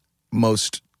think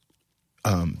most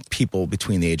people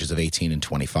between the ages of 18 and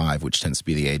 25, which tends to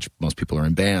be the age most people are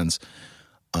in bands,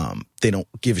 they don't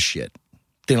give a shit.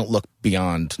 They don't look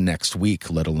beyond next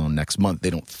week, let alone next month. They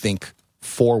don't think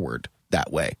forward that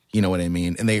way. You know what I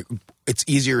mean? And it's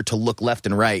easier to look left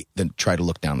and right than try to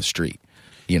look down the street,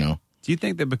 Do you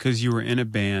think that because you were in a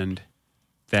band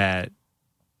that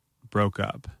broke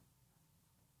up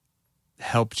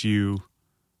helped you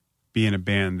be in a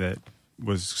band that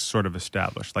was sort of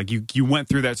established? Like you went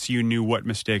through that so you knew what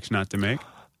mistakes not to make?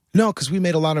 No, because we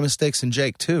made a lot of mistakes in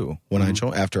Jake too when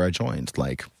after I joined.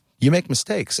 Like, you make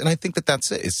mistakes, and I think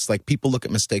that's it. It's like people look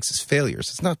at mistakes as failures.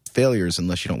 It's not failures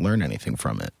unless you don't learn anything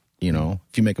from it.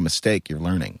 If you make a mistake, you're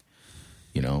learning.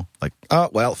 Like,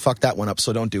 oh, well, fuck that one up,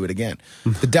 so don't do it again.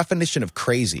 The definition of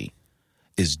crazy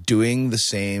is doing the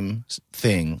same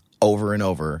thing over and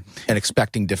over and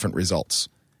expecting different results.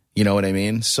 You know what I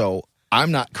mean? So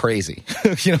I'm not crazy,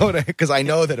 because I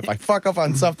know that if I fuck up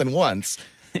on something once,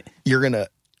 you're going to,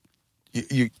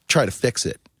 you try to fix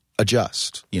it,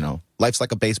 adjust, Life's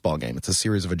like a baseball game. It's a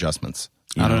series of adjustments.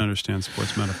 I don't understand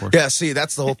sports metaphors. Yeah, see,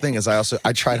 that's the whole thing is I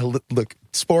try to look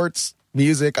sports,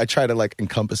 music, I try to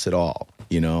encompass it all,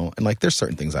 and there's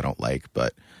certain things I don't like,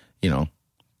 but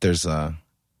there's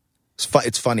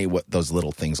it's funny what those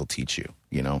little things will teach you,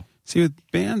 See, with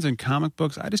bands and comic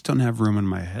books, I just don't have room in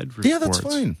my head for Yeah, sports.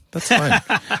 that's fine. That's fine.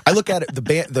 I look at it,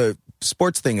 the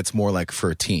sports thing, it's more like for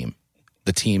a team.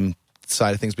 The team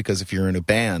side of things, because if you're in a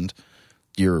band,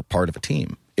 you're part of a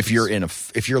team. If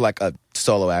you're like a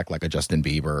solo act, like a Justin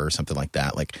Bieber or something like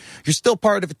that, like you're still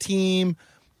part of a team,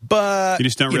 but You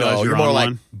just don't realize you're more on like,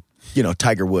 one.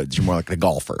 Tiger Woods. You're more like the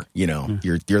golfer. You're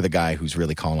the guy who's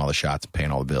really calling all the shots and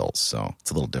paying all the bills. So it's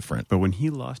a little different. But when he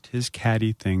lost his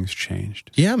caddy, things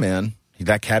changed. Yeah, man.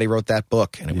 That caddy wrote that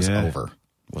book, and it was over.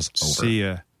 It was over. See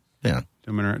ya. Yeah.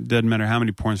 Doesn't matter how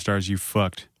many porn stars you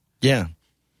fucked. Yeah.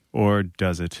 Or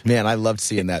does it? Man, I loved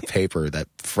seeing that paper, that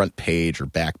front page or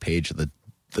back page of the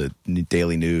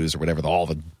Daily News or whatever, all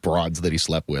the broads that he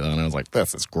slept with. And I was like,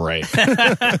 this is great.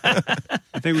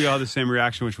 I think we all had the same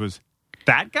reaction, which was,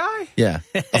 that guy? Yeah.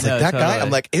 I was No, like, that guy? totally. I'm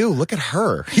like, ew, look at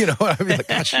her. I mean, like,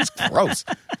 God, she's gross.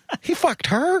 He fucked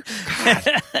her?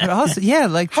 God, But also, yeah,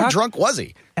 like how drunk was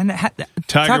he? And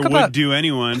Tiger talk would do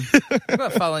anyone.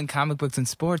 about following comic books and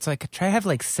sports. Like, try to have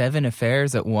like 7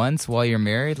 affairs at once while you're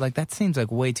married. Like, that seems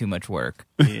like way too much work.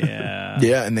 Yeah.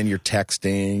 Yeah, and then you're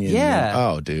texting. And Yeah.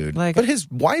 oh, dude. Like- but his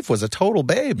wife was a total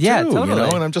babe, Yeah, too. totally.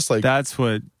 And I'm just like, That's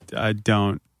what I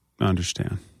don't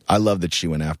understand. I love that she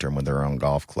went after him with her own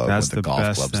golf club. That's with the golf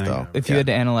best clubs, thing. though. If you had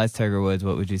to analyze Tiger Woods,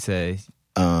 what would you say?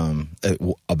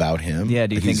 About him? Yeah,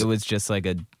 do you think He's- it was just like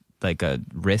a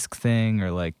risk thing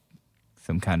or like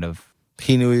some kind of...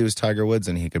 He knew he was Tiger Woods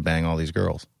and he could bang all these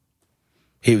girls.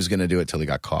 He was going to do it till he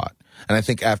got caught. And I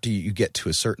think after you get to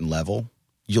a certain level,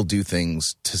 you'll do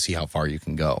things to see how far you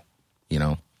can go.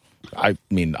 I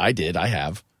mean, I did. I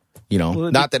have.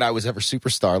 Not that I was ever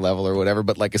superstar level or whatever,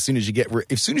 but like as soon as you get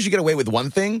away with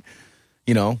one thing,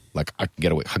 like I can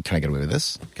get away. Can I get away with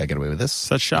this? Can I get away with this?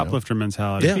 Such shoplifter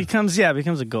mentality. Yeah. It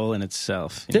becomes a goal in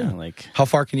itself. You know, like How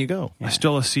far can you go? I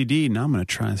stole a CD. Now I'm going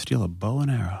to try and steal a bow and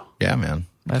arrow. Yeah, man.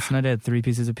 Last night I had 3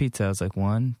 pieces of pizza. I was like,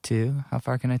 1, 2, how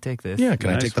far can I take this? Yeah, can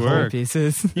I Nice take the work. whole? 4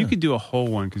 pieces. You could do a whole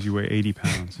one because you weigh 80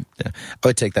 pounds. Yeah. I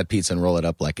would take that pizza and roll it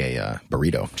up like a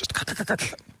burrito. Just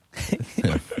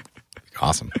yeah.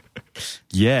 Awesome.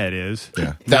 Yeah, it is.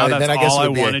 Yeah. Now that's I guess all it I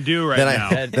would be want to do right then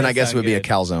now. Then I guess it would be a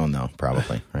good. calzone, though,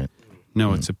 probably, right?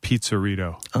 No, it's a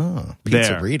pizzerito. Oh, There.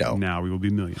 pizzerito. Now we will be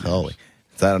millionaires. Holy.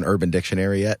 Is that on Urban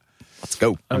Dictionary yet? Let's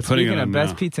go. I'm putting Speaking it of on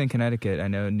best now. pizza in Connecticut, I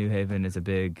know New Haven is a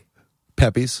big...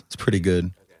 Pepe's. It's pretty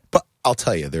good. But I'll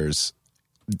tell you, there's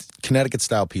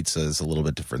Connecticut-style pizza is a little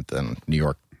bit different than New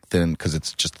York thin because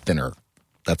it's just thinner.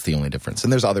 That's the only difference.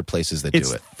 And there's other places that It's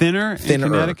do it. thinner in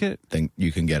Connecticut? Than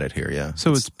you can get it here, yeah.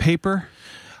 So it's paper?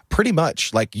 Pretty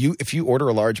much. Like if you order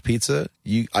a large pizza,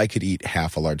 I could eat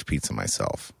half a large pizza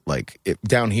myself. Like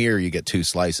down here, you get 2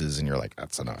 slices and you're like,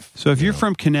 that's enough. So if you're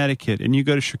from Connecticut and you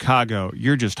go to Chicago,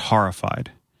 you're just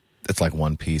horrified. It's like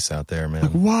one piece out there, man.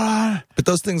 What? But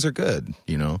those things are good,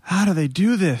 How do they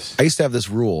do this? I used to have this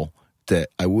rule that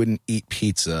I wouldn't eat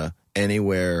pizza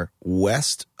anywhere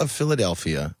west of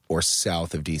Philadelphia or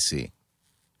south of D.C.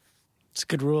 it's a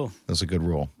good rule. That's a good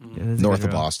rule. Yeah, that's a North good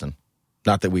of rule. Boston.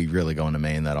 Not that we really go into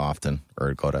Maine that often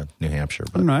or go to New Hampshire.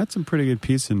 I don't know. I had some pretty good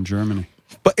pizza in Germany.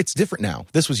 But it's different now.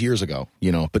 This was years ago,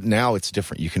 but now it's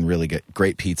different. You can really get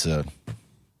great pizza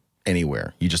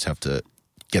anywhere. You just have to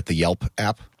get the Yelp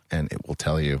app and it will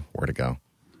tell you where to go.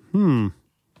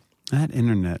 That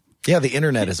internet. Yeah, the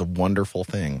internet is a wonderful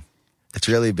thing.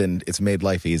 It's made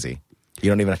life easy. You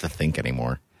don't even have to think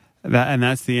anymore.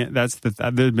 That's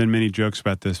the there's been many jokes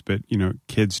about this, but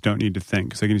kids don't need to think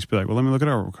because they can just be like, well, let me look it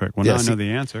over real quick. Well, Yeah, now I see- know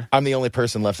the answer. I'm the only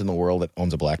person left in the world that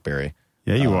owns a BlackBerry.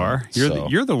 Yeah, you are.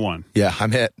 You're the one. Yeah,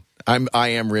 I'm it. I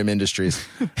am RIM Industries.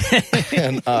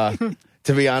 And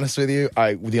to be honest with you,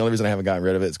 the only reason I haven't gotten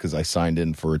rid of it is because I signed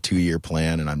in for a 2-year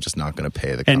plan, and I'm just not going to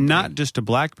pay the company. And not just a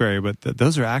BlackBerry, but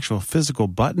those are actual physical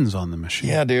buttons on the machine.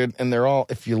 Yeah, dude. And they're all,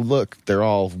 if you look, they're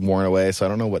all worn away. So I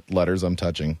don't know what letters I'm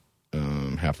touching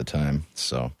half the time.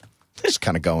 So just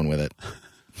kind of going with it.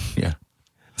 Yeah.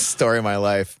 Story of my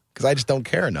life. Because I just don't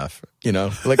care enough,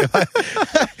 Like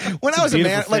when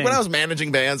I was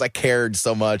managing bands, I cared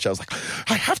so much. I was like,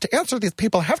 I have to answer these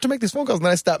people. I have to make these phone calls. And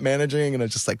then I stopped managing, and I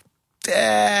was just like,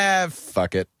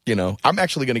 fuck it. I'm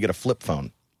actually going to get a flip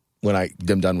phone when I'm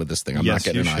done with this thing. I'm not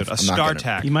getting you an should. iPhone. A I'm not gonna-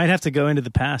 StarTAC. You might have to go into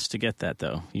the past to get that,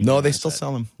 though. You No, they realize still that.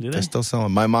 sell them. Do they? Still sell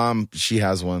them. My mom, she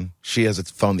has one. She has a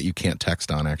phone that you can't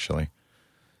text on, actually.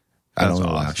 I That's don't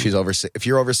know why. awesome. If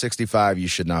you're over 65, you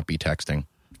should not be texting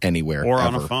anywhere. Or ever.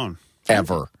 on a phone.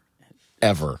 Ever.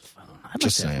 I Just must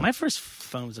have- saying. My first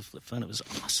phone was a flip phone. It was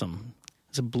awesome.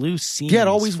 It was a blue Siemens Yeah, it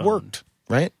always phone. worked,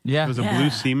 right? Yeah. It was a blue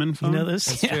Siemens phone. You know those?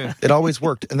 That's Yeah. true. It always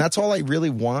worked. And that's all I really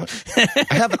want.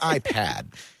 I have an iPad.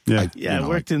 Yeah. Yeah, it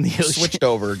worked in the ocean. Switched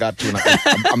over, got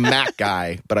to a Mac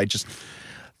guy, but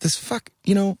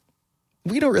you know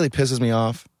what really pisses me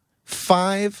off?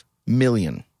 5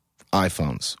 million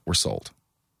iPhones were sold.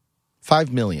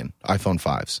 5 million iPhone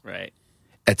 5s. Right.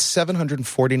 At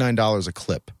 $749 a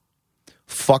clip.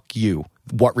 Fuck you.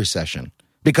 What recession?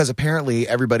 Because apparently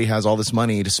everybody has all this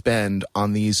money to spend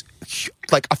on these,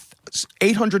 like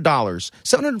 $800,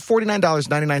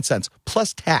 $749.99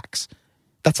 plus tax.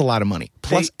 That's a lot of money.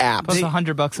 Plus apps. Plus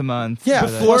 $100 a month. Yeah,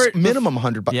 plus minimum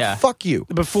 $100. Yeah. Fuck you.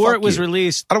 Before Fuck it was you.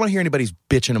 released, I don't want to hear anybody's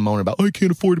bitching and moaning about, I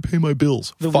can't afford to pay my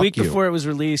bills. the Fuck week you. before it was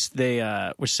released, they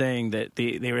were saying that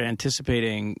they were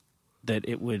anticipating that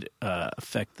it would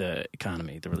affect the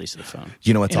economy, the release of the phone.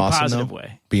 You know what's in awesome, a positive though?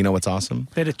 way. But you know what's awesome?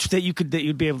 That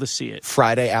you'd be able to see it.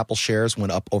 Friday, Apple shares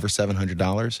went up over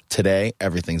 $700. Today,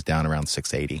 everything's down around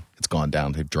 $680. It's gone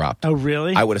down. It dropped. Oh,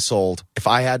 really? I would have sold. If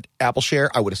I had Apple share,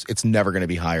 it's never going to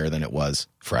be higher than it was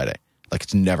Friday. Like,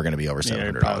 it's never going to be over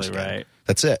 $700 you're probably again. right.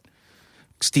 That's it.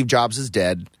 Steve Jobs is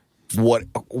dead. What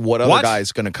other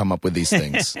guy's going to come up with these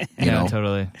things? You know,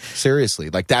 Totally. seriously,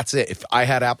 like that's it. If I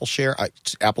had Apple share,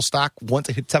 Apple stock, once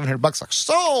it hit $700, like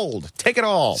sold, take it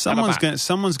all. Someone's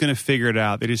gonna figure it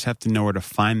out. They just have to know where to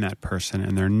find that person,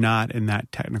 and they're not in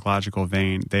that technological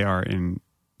vein. They are in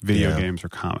video games or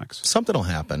comics. Something will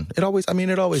happen. It always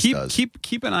does.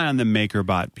 Keep an eye on the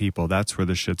MakerBot people. That's where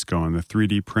the shit's going. The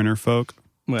 3D printer folk.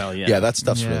 Well, yeah. Yeah, that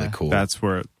stuff's really cool. That's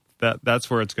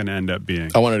where it's going to end up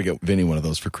being. I wanted to get Vinny one of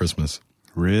those for Christmas.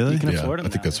 Really? You can afford them. I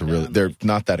think now. that's they're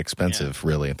not that expensive,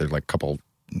 really. They're like a couple,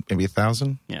 maybe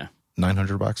 $1,000, Yeah.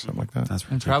 $900, something like that. That's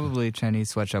And ridiculous. probably Chinese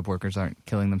sweatshop workers aren't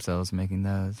killing themselves making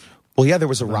those. Well, yeah, there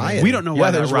was a riot. We don't know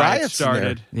why there that was riot riots in there.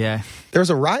 started. Yeah. There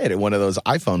was a riot at one of those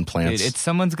iPhone plants. Dude,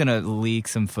 someone's going to leak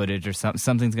some footage or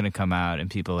something's going to come out and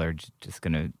people are just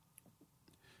going to...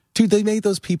 Dude, they made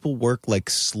those people work like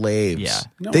slaves. Yeah.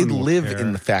 No They one will live care.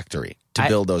 in the factory to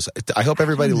build those. I hope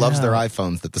everybody loves their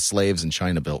iPhones that the slaves in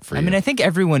China built for you. I mean, I think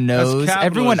everyone knows. That's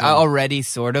Everyone capitalism. already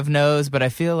sort of knows, but I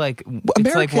feel like it's like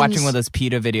Americans- watching one of those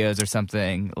PETA videos or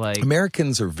something. Like,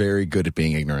 Americans are very good at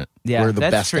being ignorant. Yeah, We're the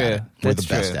that's best true. at it. We're That's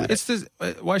the best true. at it. It's this,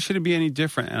 why should it be any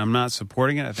different? And I'm not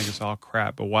supporting it. I think it's all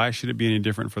crap. But why should it be any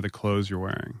different for the clothes you're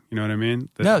wearing? You know what I mean?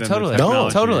 No, than the totally. technology No,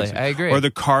 you're totally. using. I agree. Or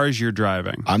the cars you're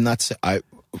driving. I'm not saying. You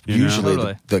know? Usually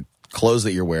Totally. the clothes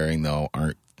that you're wearing though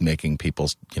aren't making people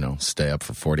stay up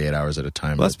for 48 hours at a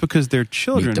time. Well, that's because they're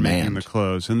children Meet demand. making the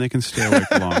clothes, and they can stay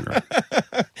awake longer.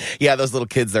 Yeah, those little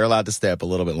kids, they're allowed to stay up a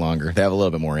little bit longer. They have a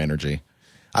little bit more energy.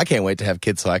 I can't wait to have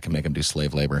kids so I can make them do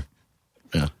slave labor.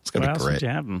 Yeah, it's going What to be else great. would you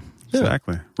have them?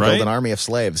 Exactly. Build Right? an army of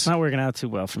slaves. It's not working out too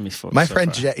well for me, folks. My so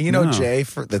friend far. Jay, No. Jay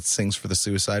that sings for the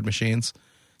Suicide Machines?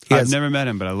 I've never met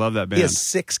him, but I love that band. He has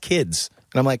 6 kids.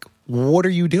 And I'm like, what are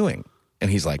you doing? And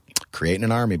he's like, creating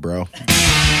an army, bro.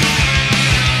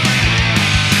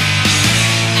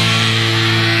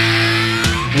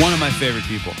 One of my favorite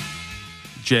people,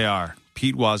 JR,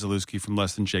 Pete Wasilewski from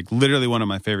Less Than Jake. Literally one of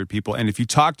my favorite people. And if you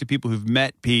talk to people who've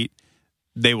met Pete,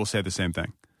 they will say the same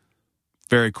thing.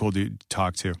 Very cool dude to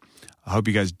talk to. I hope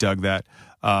you guys dug that.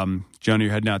 Jonah,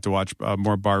 you're heading out to watch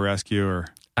more Bar Rescue, or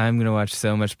I'm going to watch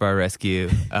so much Bar Rescue.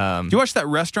 do you watch that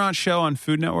restaurant show on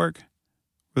Food Network?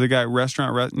 Where the guy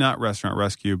not Restaurant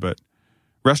Rescue, but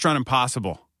Restaurant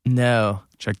Impossible. No.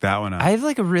 Check that one out. I have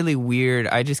like a really weird,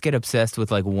 I just get obsessed with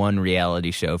like one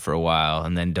reality show for a while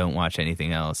and then don't watch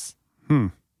anything else. I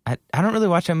don't really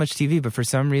watch that much TV, but for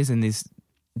some reason these,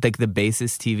 like the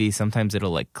basis TV, sometimes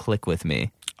it'll like click with me.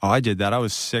 Oh, I did that. I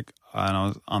was sick and I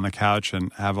was on the couch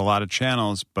and have a lot of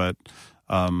channels, but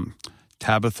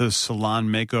Tabitha's Salon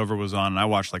Makeover was on and I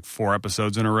watched like 4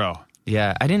 episodes in a row.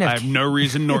 Yeah, I didn't I have have no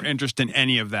reason nor interest in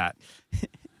any of that.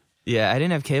 I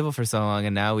didn't have cable for so long,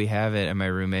 and now we have it. And my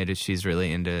roommate she's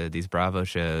really into these Bravo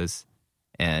shows,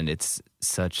 and it's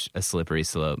such a slippery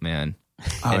slope, man.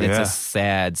 And it's yeah. a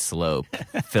sad slope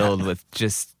filled with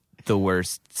just the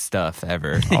worst stuff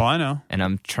ever. Oh, I know. And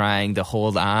I'm trying to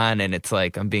hold on, and it's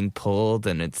like I'm being pulled,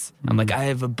 and I'm like, I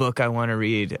have a book I want to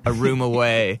read, a room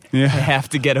away. Yeah. I have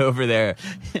to get over there.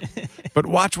 But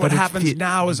watch what happens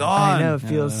now is on. I know, it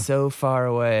feels so far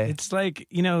away. It's like,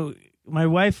 my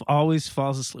wife always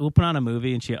falls asleep. We'll put on a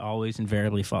movie and she always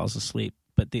invariably falls asleep.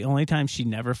 But the only time she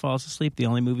never falls asleep, the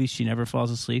only movies she never falls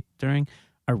asleep during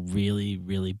are really,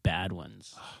 really bad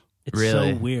ones. It's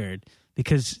Really? so weird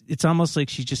because it's almost like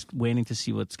she's just waiting to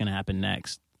see what's going to happen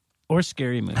next. Or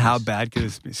scary movies. How bad could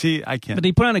this be? See, I can't. But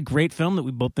they put on a great film that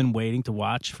we've both been waiting to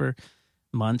watch for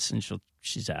months and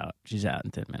she's out. She's out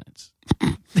in 10 minutes.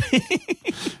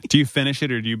 Do you finish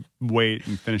it or do you wait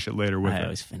and finish it later with I her?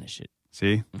 always finish it.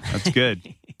 See? That's good.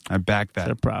 I back That's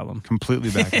that. a problem. Completely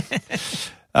back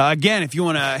it. Again, if you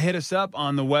want to hit us up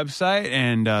on the website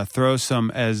and throw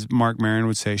some, as Mark Maron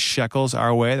would say, shekels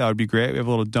our way, that would be great. We have a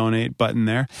little donate button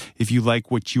there if you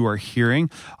like what you are hearing.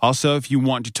 Also, if you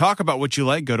want to talk about what you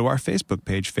like, go to our Facebook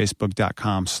page,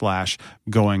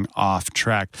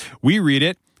 facebook.com/goingofftrack. We read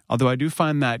it, although I do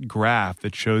find that graph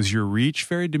that shows your reach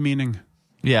very demeaning.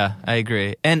 Yeah, I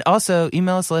agree. And also,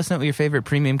 email us, let us know what your favorite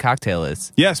premium cocktail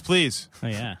is. Yes, please. Oh,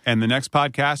 yeah. And the next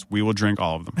podcast, we will drink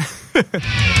all of them.